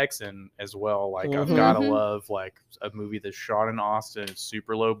as a Texan as well. Like I've Mhm. gotta Mhm. love like a movie that's shot in Austin, it's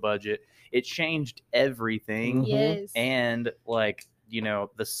super low budget. It changed everything, Mhm. Yes. and like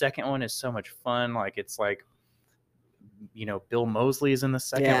the second one is so much fun. Like it's like, Bill Moseley is in the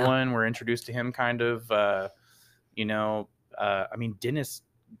second one. We're introduced to him kind of,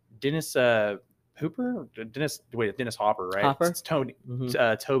 Dennis Hooper, Dennis Hopper, right? Hopper? It's Tony,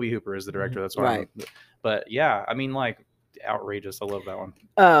 Toby Hooper is the director. That's why. Right. But yeah, like outrageous. I love that one.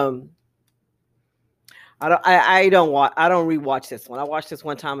 I don't rewatch this one. I watched this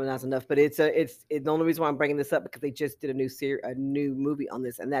one time and that's enough. But it's the only reason why I'm bringing this up because they just did a new movie on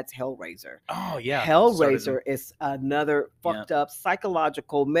this, and that's Hellraiser. Oh yeah, Hellraiser is another fucked up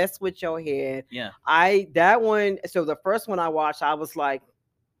psychological mess with your head. Yeah, that one. So the first one I watched, I was like,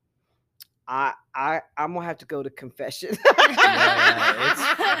 I'm gonna have to go to confession.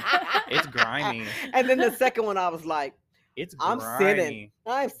 It's grimy. And then the second one, I was like, it's grimy.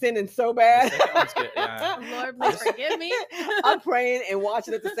 I'm sinning so bad. The second one's good, yeah. Lord, please forgive me. I'm praying and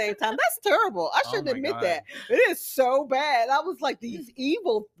watching at the same time. That's terrible. I shouldn't admit that. It is so bad. I was like, these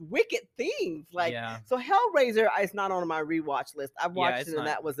evil, wicked things. Like, so Hellraiser is not on my rewatch list. I watched it and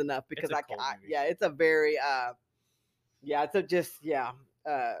that was enough because it's a very,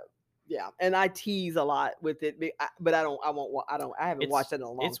 and I tease a lot with it, but I haven't watched it in a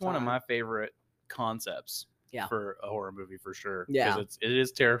long time. It's one of my favorite concepts. Yeah. For a horror movie for sure. Yeah. Because it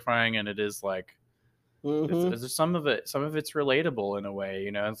is terrifying and it is like some of it's relatable in a way,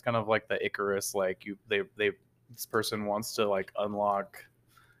 it's kind of like the Icarus, like this person wants to like unlock,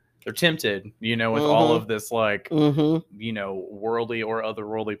 they're tempted, with all of this like worldly or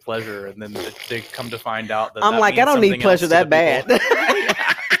otherworldly pleasure, and then they come to find out that I'm like, I don't need pleasure that bad.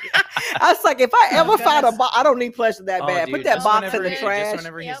 I was like, if I ever find a box, I don't need pleasure that bad. Dude, put that box in the trash. Just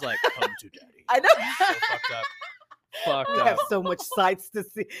whenever he's like, come to daddy. I know. So fucked up. We have so much sights to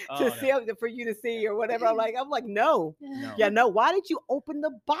see, for you to see or whatever. I'm like, no. Yeah, no. Why did you open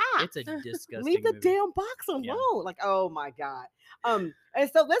the box? It's a disgusting. Leave the movie. Damn box alone. Yeah. Like, oh my god. And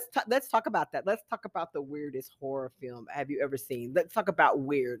so let's talk about that. Let's talk about the weirdest horror film have you ever seen? Let's talk about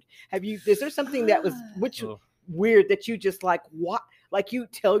weird. Is there something that was weird that you just like what? Like you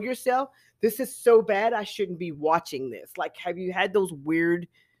tell yourself, this is so bad, I shouldn't be watching this. Like, have you had those weird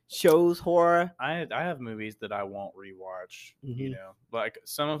shows, horror? I have movies that I won't rewatch. Like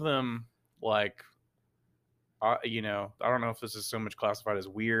some of them, like I don't know if this is so much classified as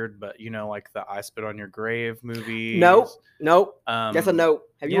weird, but like the I Spit on Your Grave movie. Nope. That's a no.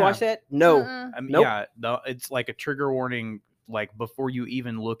 Have you watched that? No. Nope. Yeah, no, it's like a trigger warning. Like before you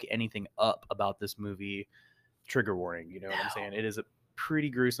even look anything up about this movie, trigger warning. You know what I'm saying? It is pretty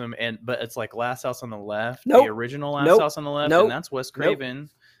gruesome, but it's like Last House on the Left, the original Last House on the Left, and that's Wes Craven.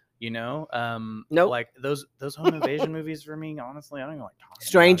 Like those home invasion movies for me, honestly, I don't even like talking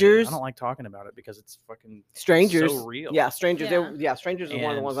Strangers. about it. I don't like talking about it because it's fucking Strangers. So real. Yeah, Strangers. Strangers is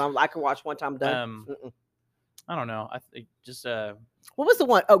one of the ones I could watch one time done. I don't know. I think just what was the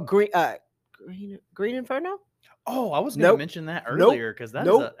one? Oh, Green Inferno. Oh, I was going to mention that earlier because that's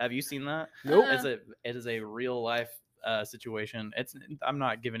have you seen that? Nope. It is a real life situation. I'm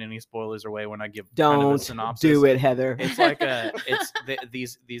not giving any spoilers away when I give don't kind of a synopsis. Do it, Heather. It's like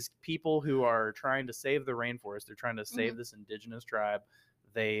these people who are trying to save the rainforest. They're trying to save this indigenous tribe.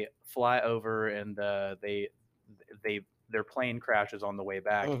 They fly over and their plane crashes on the way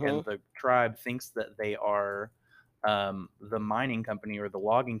back, and the tribe thinks that they are the mining company or the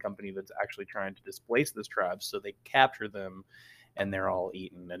logging company that's actually trying to displace this tribe. So they capture them and they're all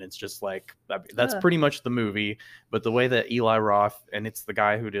eaten. And it's just like, that's pretty much the movie. But the way that Eli Roth, and it's the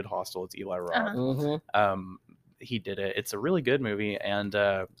guy who did Hostel, it's Eli Roth. He did it. It's a really good movie. And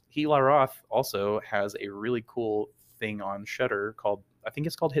Eli Roth also has a really cool thing on Shudder called, I think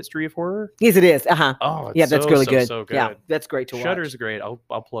it's called History of Horror. Yes, it is. Oh, yeah, that's really good. So good. Yeah, that's great to watch. Shudder's great.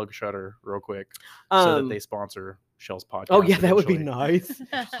 I'll plug Shudder real quick so that they sponsor Shell's podcast. Oh yeah, that would be nice.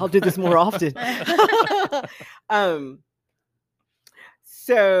 I'll do this more often.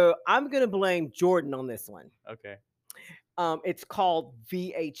 So I'm gonna blame Jordan on this one. Okay. It's called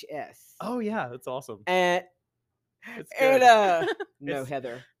VHS. Oh yeah, that's awesome. No,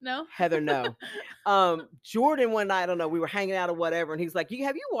 Heather. No, Heather, no. Jordan one night, I don't know, we were hanging out or whatever, and he's like,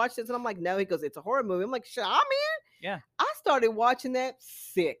 have you watched this? And I'm like, no. He goes, it's a horror movie. I'm like, sure, man. Yeah. I started watching that.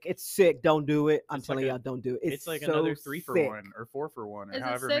 Sick. It's sick. Don't do it. I'm telling y'all, don't do it. It's like so another 3-for-1 or 4-for-1 or is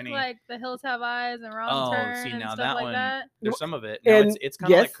however it sick, many. like The Hills Have Eyes and Wrong Turn. See, now and stuff that like one, that? there's some of it. No, it's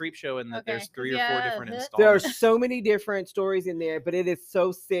kind of like Creepshow in that there's 3 or 4 different installments. There are so many different stories in there, but it is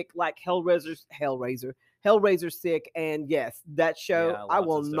so sick, like Hellraiser sick, and yes, that show I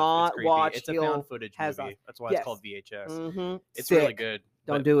will not watch. It's a found footage movie. That's why it's called VHS. It's sick. Really good.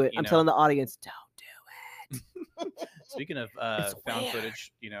 Don't do it. I'm telling the audience, don't do it. Speaking of found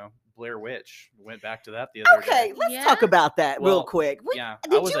footage, Blair Witch. Went back to that the other Okay, day. let's Yeah? talk about that real Well, quick. Yeah,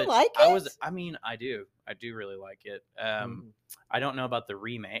 Did you like it? I mean, I do really like it. Mhm. I don't know about the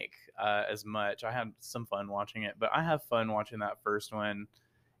remake as much. I had some fun watching it, but I have fun watching that first one,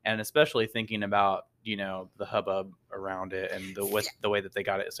 and especially thinking about the hubbub around it and the way that they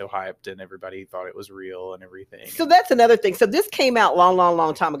got it so hyped and everybody thought it was real and everything. So that's another thing. So this came out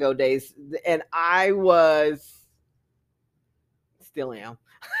long time ago, days, and I still am.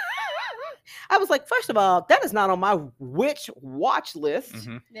 I was like, first of all, that is not on my witch watch list.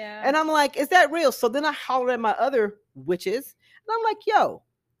 Mhm. Yeah. And I'm like, is that real? So then I hollered at my other witches, and I'm like, yo,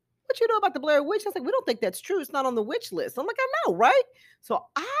 what you know about the Blair Witch? I was like, we don't think that's true. It's not on the witch list. I'm like, I know, right? So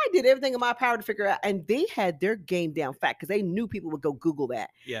I did everything in my power to figure out, and they had their game down fat because they knew people would go Google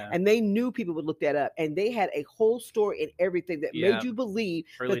that, Yeah. and they knew people would look that up, and they had a whole story and everything that Yeah. made you believe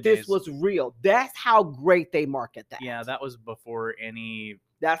Early that this days. was real. That's how great they market that. Yeah, that was before any.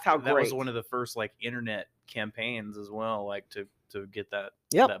 That's how That great. was one of the first like internet campaigns as well, like to get that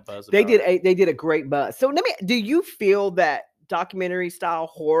Yep. that buzz. They about it. did a great buzz. So do you feel that documentary style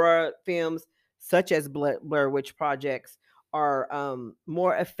horror films such as Blair Witch Projects are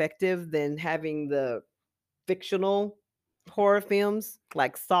more effective than having the fictional horror films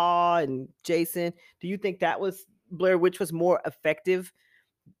like Saw and Jason? Do you think that Blair Witch was more effective,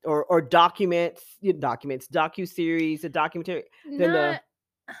 or docu-series, a documentary than Not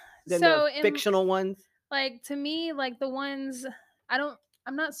the fictional ones? like, to me, like, the ones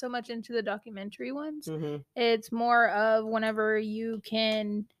I'm not so much into the documentary ones. Mhm. It's more of whenever you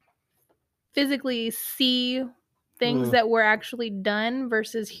can physically see things Mm. that were actually done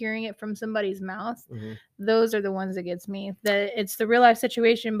versus hearing it from somebody's mouth. Mhm. Those are the ones that gets me. That it's the real life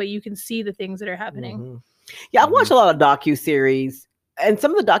situation, but you can see the things that are happening. Mhm. Yeah, I watch a lot of docu-series, and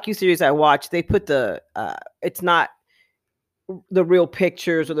some of the docu-series I watch, they put it's not the real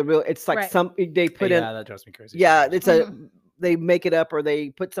pictures or the real. It's like Right. they put in. Yeah, that drives me crazy. Yeah, sometimes. it's they make it up, or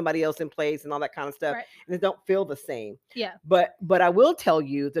they put somebody else in place and all that kind of stuff, Right. and it don't feel the same. Yeah. But I will tell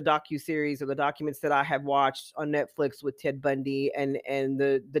you, the docu-series or the documents that I have watched on Netflix with Ted Bundy and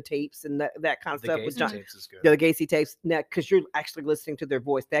the tapes and that kind of The stuff with Gacy John, tapes is good. the Gacy tapes, now because you're actually listening to their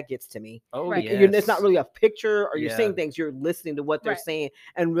voice, that gets to me. Oh, Right. It's not yes. really a picture or you're Yeah. seeing things, you're listening to what they're Right. saying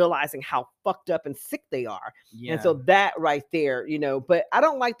and realizing how fucked up and sick they are. Yeah. And so that right there, but I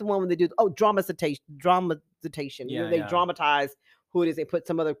don't like the one when they do dramatization. Yeah, They yeah. dramatize who it is. They put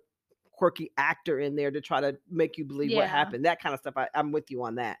some other quirky actor in there to try to make you believe what Yeah. happened. That kind of stuff. I'm with you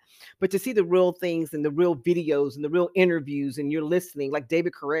on that. But to see the real things and the real videos and the real interviews, and you're listening, like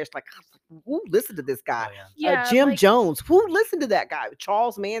David Koresh, like, who listened to this guy? Oh, yeah. Yeah. Jim like, Jones, who listened to that guy?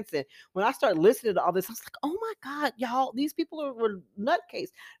 Charles Manson. When I started listening to all this, I was like, oh my God, y'all, these people were nutcase.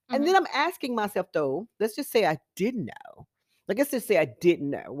 And Mhm. then I'm asking myself, though, let's just say I didn't know. Like, let's just say I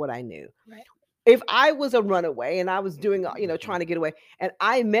didn't know what I knew. Right. If I was a runaway and I was doing, trying to get away, and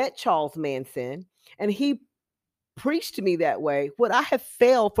I met Charles Manson and he preached to me that way, would I have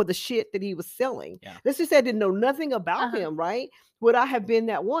fell for the shit that he was selling? Yeah. Let's just say I didn't know nothing about Uh-huh. him, right? Would I have been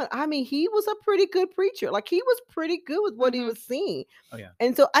that one? I mean, he was a pretty good preacher. Like, he was pretty good with what he Mhm. was seeing. Oh, yeah.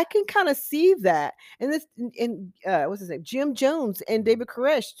 And so I can kind of see that. And what's his name? Jim Jones and David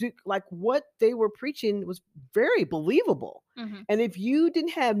Koresh, like, what they were preaching was very believable. Mhm. And if you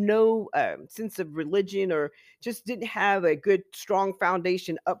didn't have no sense of religion, or just didn't have a good, strong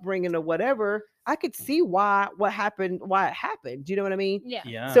foundation, upbringing, or whatever, I could see why it happened. Do you know what I mean? Yeah.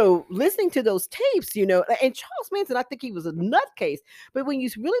 Yeah. So listening to those tapes, and Charles Manson, I think he was a nutcase. But when you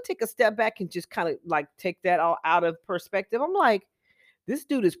really take a step back and just kind of like take that all out of perspective, I'm like, this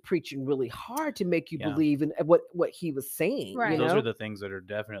dude is preaching really hard to make you Yeah. believe in what he was saying. Right. Those are the things that are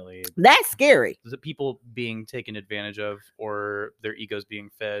definitely That's scary. the people being taken advantage of, or their egos being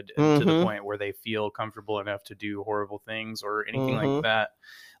fed to the Mhm. point where they feel comfortable enough to do horrible things or anything Mhm. like that.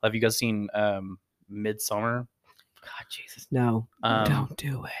 Have you guys seen Midsummer? God, Jesus, no, don't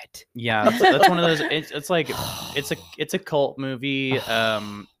do it. Yeah, that's one of those. It's like it's a cult movie,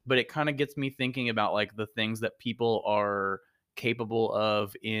 but it kind of gets me thinking about like the things that people are capable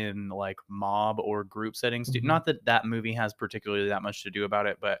of in like mob or group settings. Mhm. Not that movie has particularly that much to do about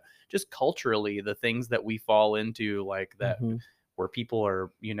it, but just culturally, the things that we fall into, like that, Mhm. where people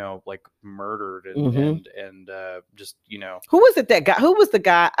are, like murdered Mhm. and just Who was it that guy? Who was the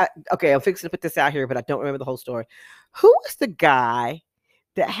guy? Okay, I'm fixing to put this out here, but I don't remember the whole story. Who was the guy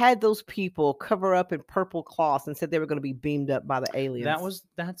that had those people cover up in purple cloths and said they were going to be beamed up by the aliens?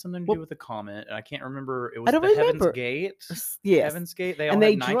 that had something to Well, do with the comet. And I can't remember. It I was don't the Heaven's remember. Gate. Yes. Heaven's Gate. They all And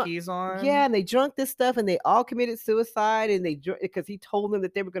had they drunk- Nikes on. Yeah, and they drunk this stuff, and they all committed suicide, and because he told them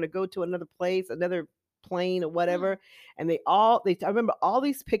that they were going to go to another place, another plane or whatever, and I remember all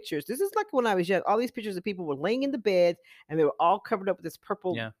these pictures. This is like when I was young. All these pictures of people were laying in the bed, and they were all covered up with this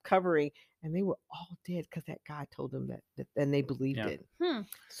purple Yeah. covering, and they were all dead because that guy told them that, and they believed Yeah. it. Hmm.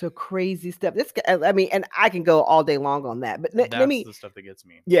 So crazy stuff. I mean, and I can go all day long on that, but let That's me. the stuff that gets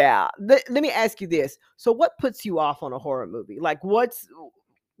me. Yeah, let me ask you this. So, what puts you off on a horror movie? Like, what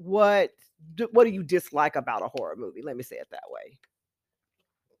do you dislike about a horror movie? Let me say it that way.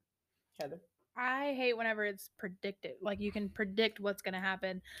 Heather. I hate whenever it's predicted. Like you can predict what's going to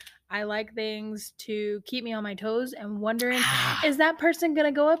happen. I like things to keep me on my toes and wondering, is that person going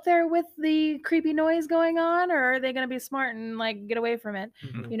to go up there with the creepy noise going on, or are they going to be smart and like get away from it?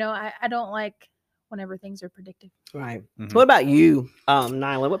 Mhm. You know, I don't like whenever things are predicted. Right. Mhm. So what about you,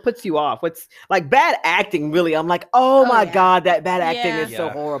 Nyla? What puts you off? What's like bad acting? Really, I'm like, oh my yeah. God, that bad acting Yeah. is so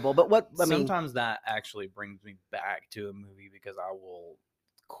Yeah. horrible. But what I mean, Sometimes that actually brings me back to a movie because I will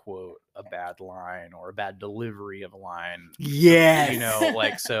quote a bad line or a bad delivery of a line. yes, You know,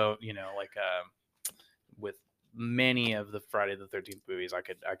 like so, you know, like with many of the Friday the 13th movies, I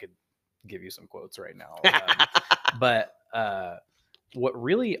could give you some quotes right now. But what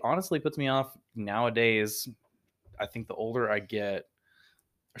really honestly puts me off nowadays, I think the older I get,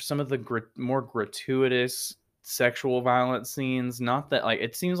 are some of the more gratuitous sexual violence scenes. Not that like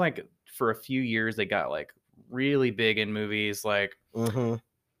it seems like for a few years they got like really big in movies. Like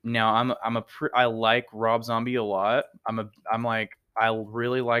now I like Rob Zombie a lot. I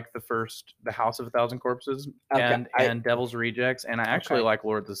really like the House of a Thousand Corpses Okay, and Devil's Rejects, and I actually Okay. like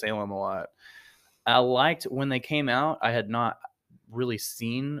Lord of the Salem a lot. I liked when they came out. I had not really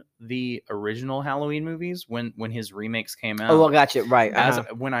seen the original Halloween movies when his remakes came out. Oh, I got you right.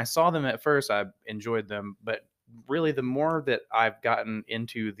 When I saw them at first, I enjoyed them, but really the more that I've gotten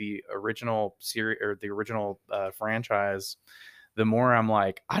into the original series or the original franchise, the more I'm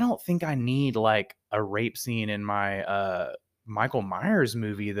like, I don't think I need like a rape scene in my Michael Myers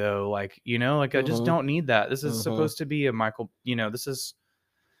movie though. Like, you know, like I just Mhm. don't need that. This is Mhm. supposed to be a Michael, you know, this is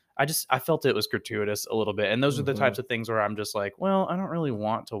I felt it was gratuitous a little bit. And those are the types of things where I'm just like, well, I don't really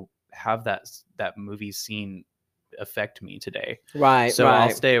want to have that movie scene affect me today. Right. So right. I'll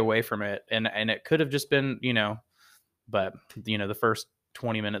stay away from it. And it could have just been, you know, but you know, the first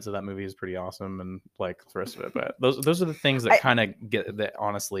 20 minutes of that movie is pretty awesome and like the rest of it. But those are the things that kind of get that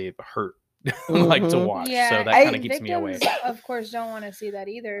honestly hurt like to Mhm. watch. Yeah, So that and kind of keeps me away. victims, of course, don't want to see that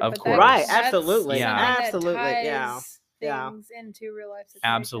either. Of but course. Right, that's absolutely. Yeah. something that Absolutely, yeah, ties yeah. things into real life situations.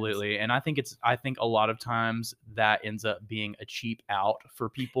 Absolutely. And I think a lot of times that ends up being a cheap out for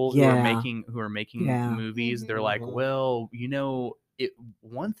people who Yeah. are making Yeah. movies. They're like, Mhm. well, you know,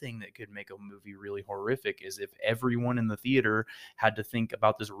 one thing that could make a movie really horrific is if everyone in the theater had to think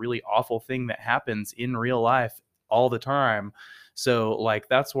about this really awful thing that happens in real life all the time. So like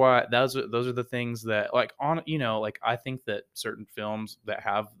that's why those are the things that like on, you know, like I think that certain films that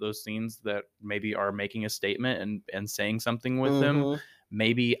have those scenes that maybe are making a statement and saying something with them, Mhm.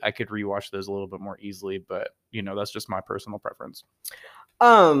 maybe I could rewatch those a little bit more easily. But you know, that's just my personal preference.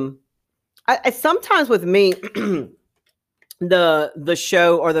 I sometimes with me the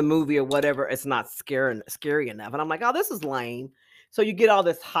show or the movie or whatever, it's not scary enough, and I'm like, oh, this is lame. So you get all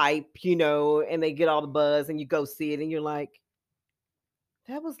this hype, you know, and they get all the buzz, and you go see it, and you're like,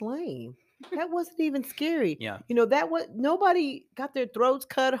 that was lame. That wasn't even scary. Yeah. You know, that was nobody got their throats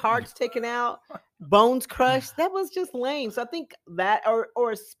cut, hearts taken out, bones crushed. That was just lame. So I think that or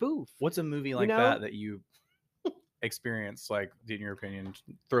a spoof. What's a movie like know? that you experience, like in your opinion,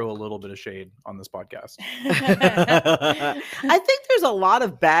 throw a little bit of shade on this podcast? I think there's a lot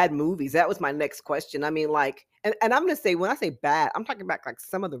of bad movies. That was my next question. I mean, like, and I'm gonna say when I say bad, I'm talking about like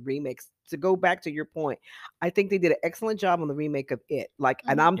some of the remakes. To go back to your point, I think they did an excellent job on the remake of It. Like,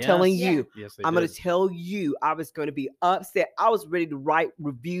 and I'm telling Yeah. you, Yes, they I'm did. going to tell you, I was going to be upset. I was ready to write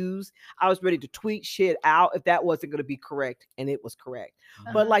reviews. I was ready to tweet shit out if that wasn't going to be correct, and it was correct.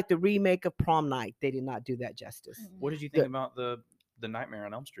 But like the remake of Prom Night, they did not do that justice. What did you think about the Nightmare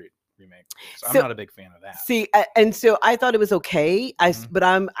on Elm Street remake? 'Cause I'm So- not a big fan of that. See, and so I thought it was okay. Mhm. But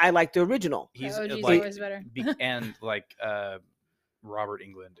I like the original. He's OG's like, always better. and like Robert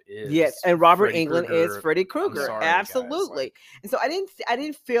Englund is Yes, and Robert Freddy Englund Krueger. is Freddy I'm Krueger. sorry, guys, Absolutely. like- And so I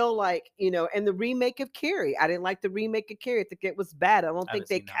didn't feel like, you know, and the remake of Carrie, I didn't like the remake of Carrie. I think it was bad. I don't I think haven't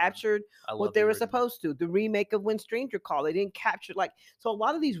they seen that one. captured I love what they the were original. supposed to. The remake of When Stranger Called, they didn't capture like, so a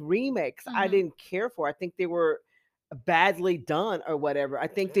lot of these remakes I Mhm. didn't care for. I think they were badly done or whatever. I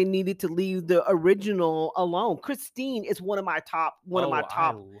think they needed to leave the original alone. Christine is one of my top. I love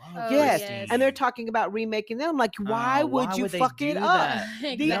Yes, yes. and they're talking about remaking them. Like, why would you they fuck do it up? that?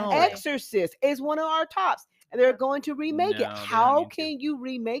 The Exactly. Exorcist is one of our tops. and they're going to remake No, it. they don't How need to. can you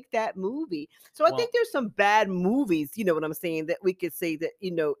remake that movie? So I Well- think there's some bad movies, you know what I'm saying, that we could say that,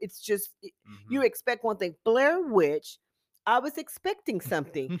 it's just you Mhm. expect one thing. Blair Witch, I was expecting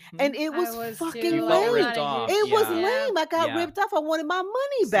something, and it I was was fucking too, You like, felt lame. ripped off. It was yeah. lame. I got Yeah. ripped off. I wanted my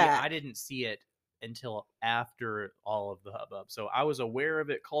money See, back. I didn't see it until after all of the hubbub. So I was aware of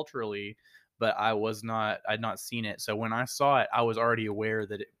it culturally, but I'd not seen it. So when I saw it, I was already aware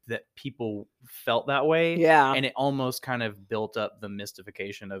that people felt that way. Yeah. And it almost kind of built up the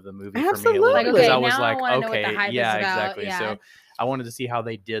mystification of the movie for me a Absolutely. little Like, bit. Because okay, I was now I like, wanna know what the okay, hype is yeah, about, exactly. yeah. So I wanted to see how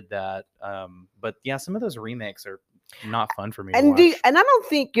they did that. But yeah, some of those remakes are not fun for me to And watch. and I don't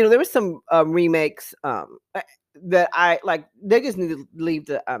think there was some remakes that I like. They just need to leave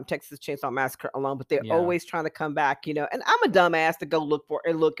the Texas Chainsaw Massacre alone, but they're Yeah. always trying to come back, And I'm a dumbass to go look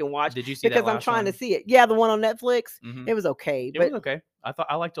and watch Did you see that because I'm last trying to one? see it. Yeah, the one on Netflix. Mhm. It was okay, It but was okay.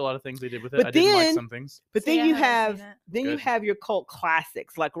 I liked a lot of things they did with it. But I didn't like then- some things. but See, then I you haven't have seen it. you Good. have your cult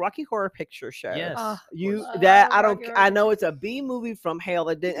classics like Rocky Horror Picture Show. Yes. Oh, of You course. that I Rocky don't Horror I know Picture it's a B movie from hell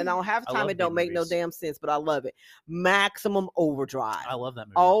that didn't, and I don't have I time. love It don't B make no movies. damn sense, but I love it. Maximum Overdrive. I love that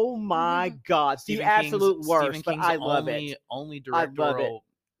movie. Oh my God, the Stephen absolute King's- worst, Stephen but King's I love it. only I love it. directorial.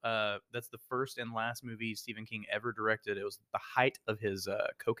 That's the first and last movie Stephen King ever directed. It was the height of his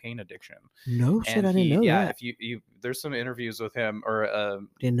cocaine addiction. No shit, I didn't know yeah, that. if you there's some interviews with him or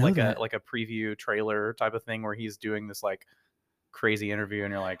Didn't know like that. a Um, preview trailer type of thing where he's doing this like crazy interview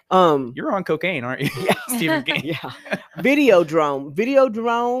and you're like, Um, you're on cocaine, aren't you? Stephen King. yeah, Videodrome.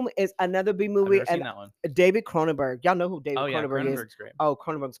 Videodrome is another B I've movie, never seen and that one. David Cronenberg. Y'all know who David Oh yeah, Cronenberg is. Cronenberg's great. Oh,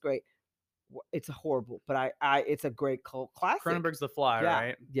 Cronenberg's great. It's a horrible, but it's a great cult classic. Cronenberg's The Fly, Yeah.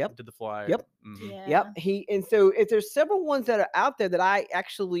 right? Yep. Did The Fly. Yep. Mhm. Yeah. Yep. And so if there's several ones that are out there that I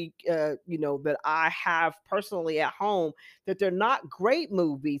actually, that I have personally at home that they're not great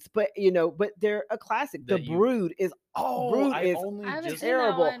movies, but they're a classic. The That you- Brood is Brood I is only I haven't just seen that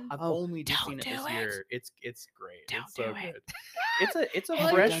terrible. one. I've Oh, only just seen don't it this do it. year. It's great. Don't It's so do it. good. It's a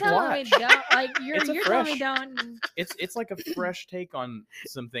Well, fresh you're telling me watch. don't, like you're It's a telling me fresh- don't. It's like a fresh take on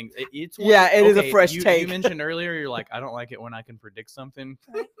something. It's Yeah, it is a fresh you, take. You mentioned earlier, you're like, I don't like it when I can predict something.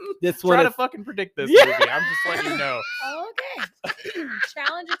 This one Try to is fucking predict this Yeah. movie. I'm just letting you know. Oh, okay.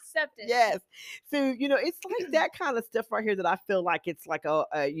 Challenge accepted. yes. So it's like that kind of stuff right here that I feel like it's like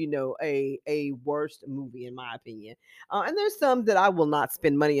a worst movie in my opinion. And there's some that I will not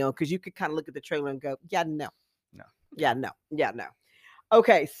spend money on because you could kind of look at the trailer and go, yeah, no, No. yeah, no, yeah, no.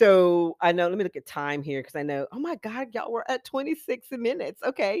 Okay, so I know. Let me look at time here because I know. Oh my God, y'all, we're at 26 minutes.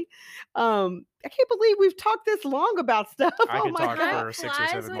 Okay, I can't believe we've talked this long about stuff. I oh could my talk God. for 6 or Flies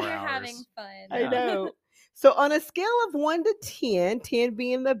 7 when more you're hours. having fun. I Yeah. know. So on a scale of 1 to 10, 10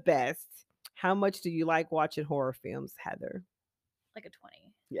 being the best, how much do you like watching horror films, Heather? Like a 20.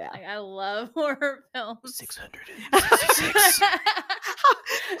 Yeah. Like I love horror films. 666.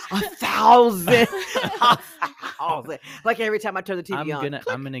 1,000. 1,000. Like every time I turn the TV on.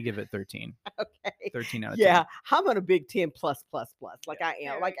 I'm gonna give it 13. Okay. 13 out of 10. Yeah, I'm on a big 10 plus. Like I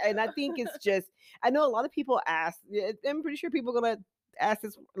am. There Like, we and I go. think it's just I know a lot of people ask, I'm pretty sure people are gonna ask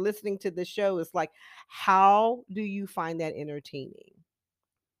this listening to the show. It's like, how do you find that entertaining?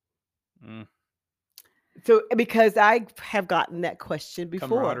 Mm. So because I have gotten that question before.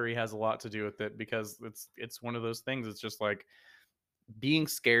 Camaraderie has a lot to do with it because it's one of those things. It's just like being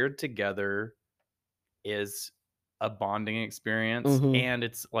scared together is a bonding experience, Mhm. and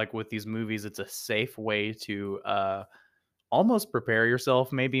it's like with these movies, it's a safe way to almost prepare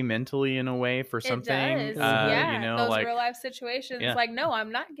yourself, maybe mentally in a way for something. It does. Yeah. You know, those like real life situations. Yeah. Like, no, I'm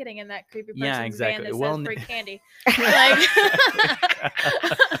not getting in that creepy person's Yeah, van exactly. that Well, says n- free candy.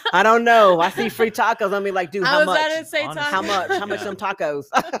 I don't know. I see free tacos. I'm like, dude, I how was much? about to say Honestly. How much? How much Yeah. them tacos?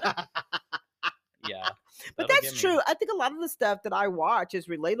 yeah, But that'll that's get me. true. I think a lot of the stuff that I watch is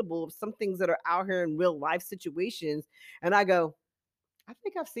relatable. Some things that are out here in real life situations, and I go, I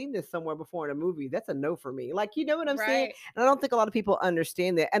think I've seen this somewhere before in a movie. That's a no for me. Like, you know what I'm saying? Right. And I don't think a lot of people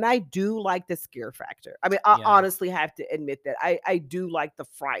understand that. And I do like the scare factor. I mean, I Yeah. honestly have to admit that I do like the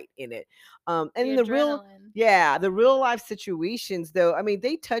fright in it. And the real, adrenaline. yeah, the real life situations, though. I mean,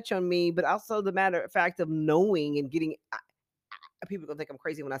 they touch on me, but also the matter of fact of knowing and getting. People gonna think I'm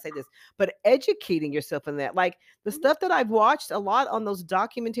crazy when I say this, but educating yourself in that, like the Mhm. stuff that I've watched a lot on those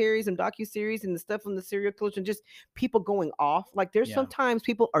documentaries and docuseries and the stuff on the serial killers and just people going off. Like there's Yeah. sometimes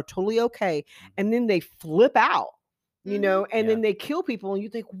people are totally okay, and then they flip out, and Yeah. then they kill people, and you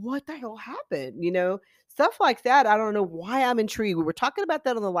think, what the hell happened? Stuff like that. I don't know why I'm intrigued. We were talking about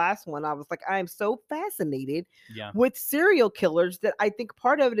that on the last one. I was like, I am so fascinated Yeah, with serial killers that I think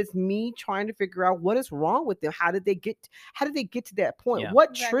part of it is me trying to figure out what is wrong with them. How did they get to that point? Yeah. What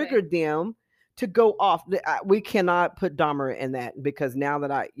Exactly. triggered them to go off. We cannot put Dahmer in that because now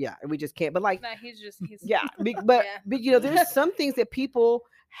that we just can't. But like, No, he's yeah, but yeah. but there's some things that people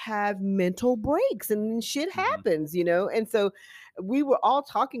have mental breaks and shit happens, and so we were all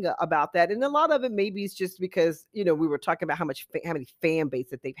talking about that, and a lot of it maybe is just because we were talking about how many fan base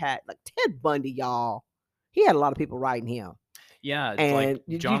that they've had. Like Ted Bundy, y'all, he had a lot of people riding him. Yeah, it's And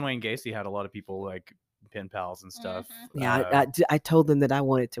like John Wayne Gacy had a lot of people like pen pals and stuff. Yeah, I told them that I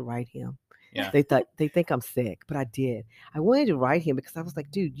wanted to write him. Yeah. They think I'm sick, but I did. I wanted to write him because I was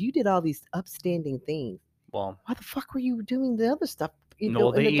like, dude, you did all these upstanding things. Well, why the fuck were you doing the other stuff? He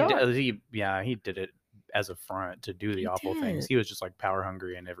did it as a front to do the awful things. He was just like power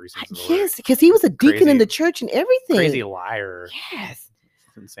hungry in every sense of the word. Yes, because he was a deacon in the church and everything. Crazy liar. Yes.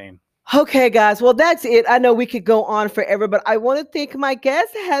 It's insane. Okay, guys. Well, that's it. I know we could go on forever, but I want to thank my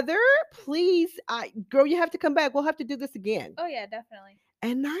guest, Heather. Please, girl, you have to come back. We'll have to do this again. Oh, yeah, definitely.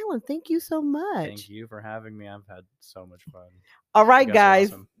 And Nyland, thank you so much. Thank you for having me. I've had so much fun. All right,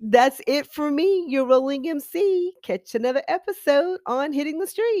 guys. Awesome. That's it for me. Your Rolling MC. Catch another episode on Hitting the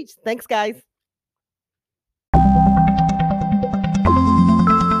Streets. Thanks, guys.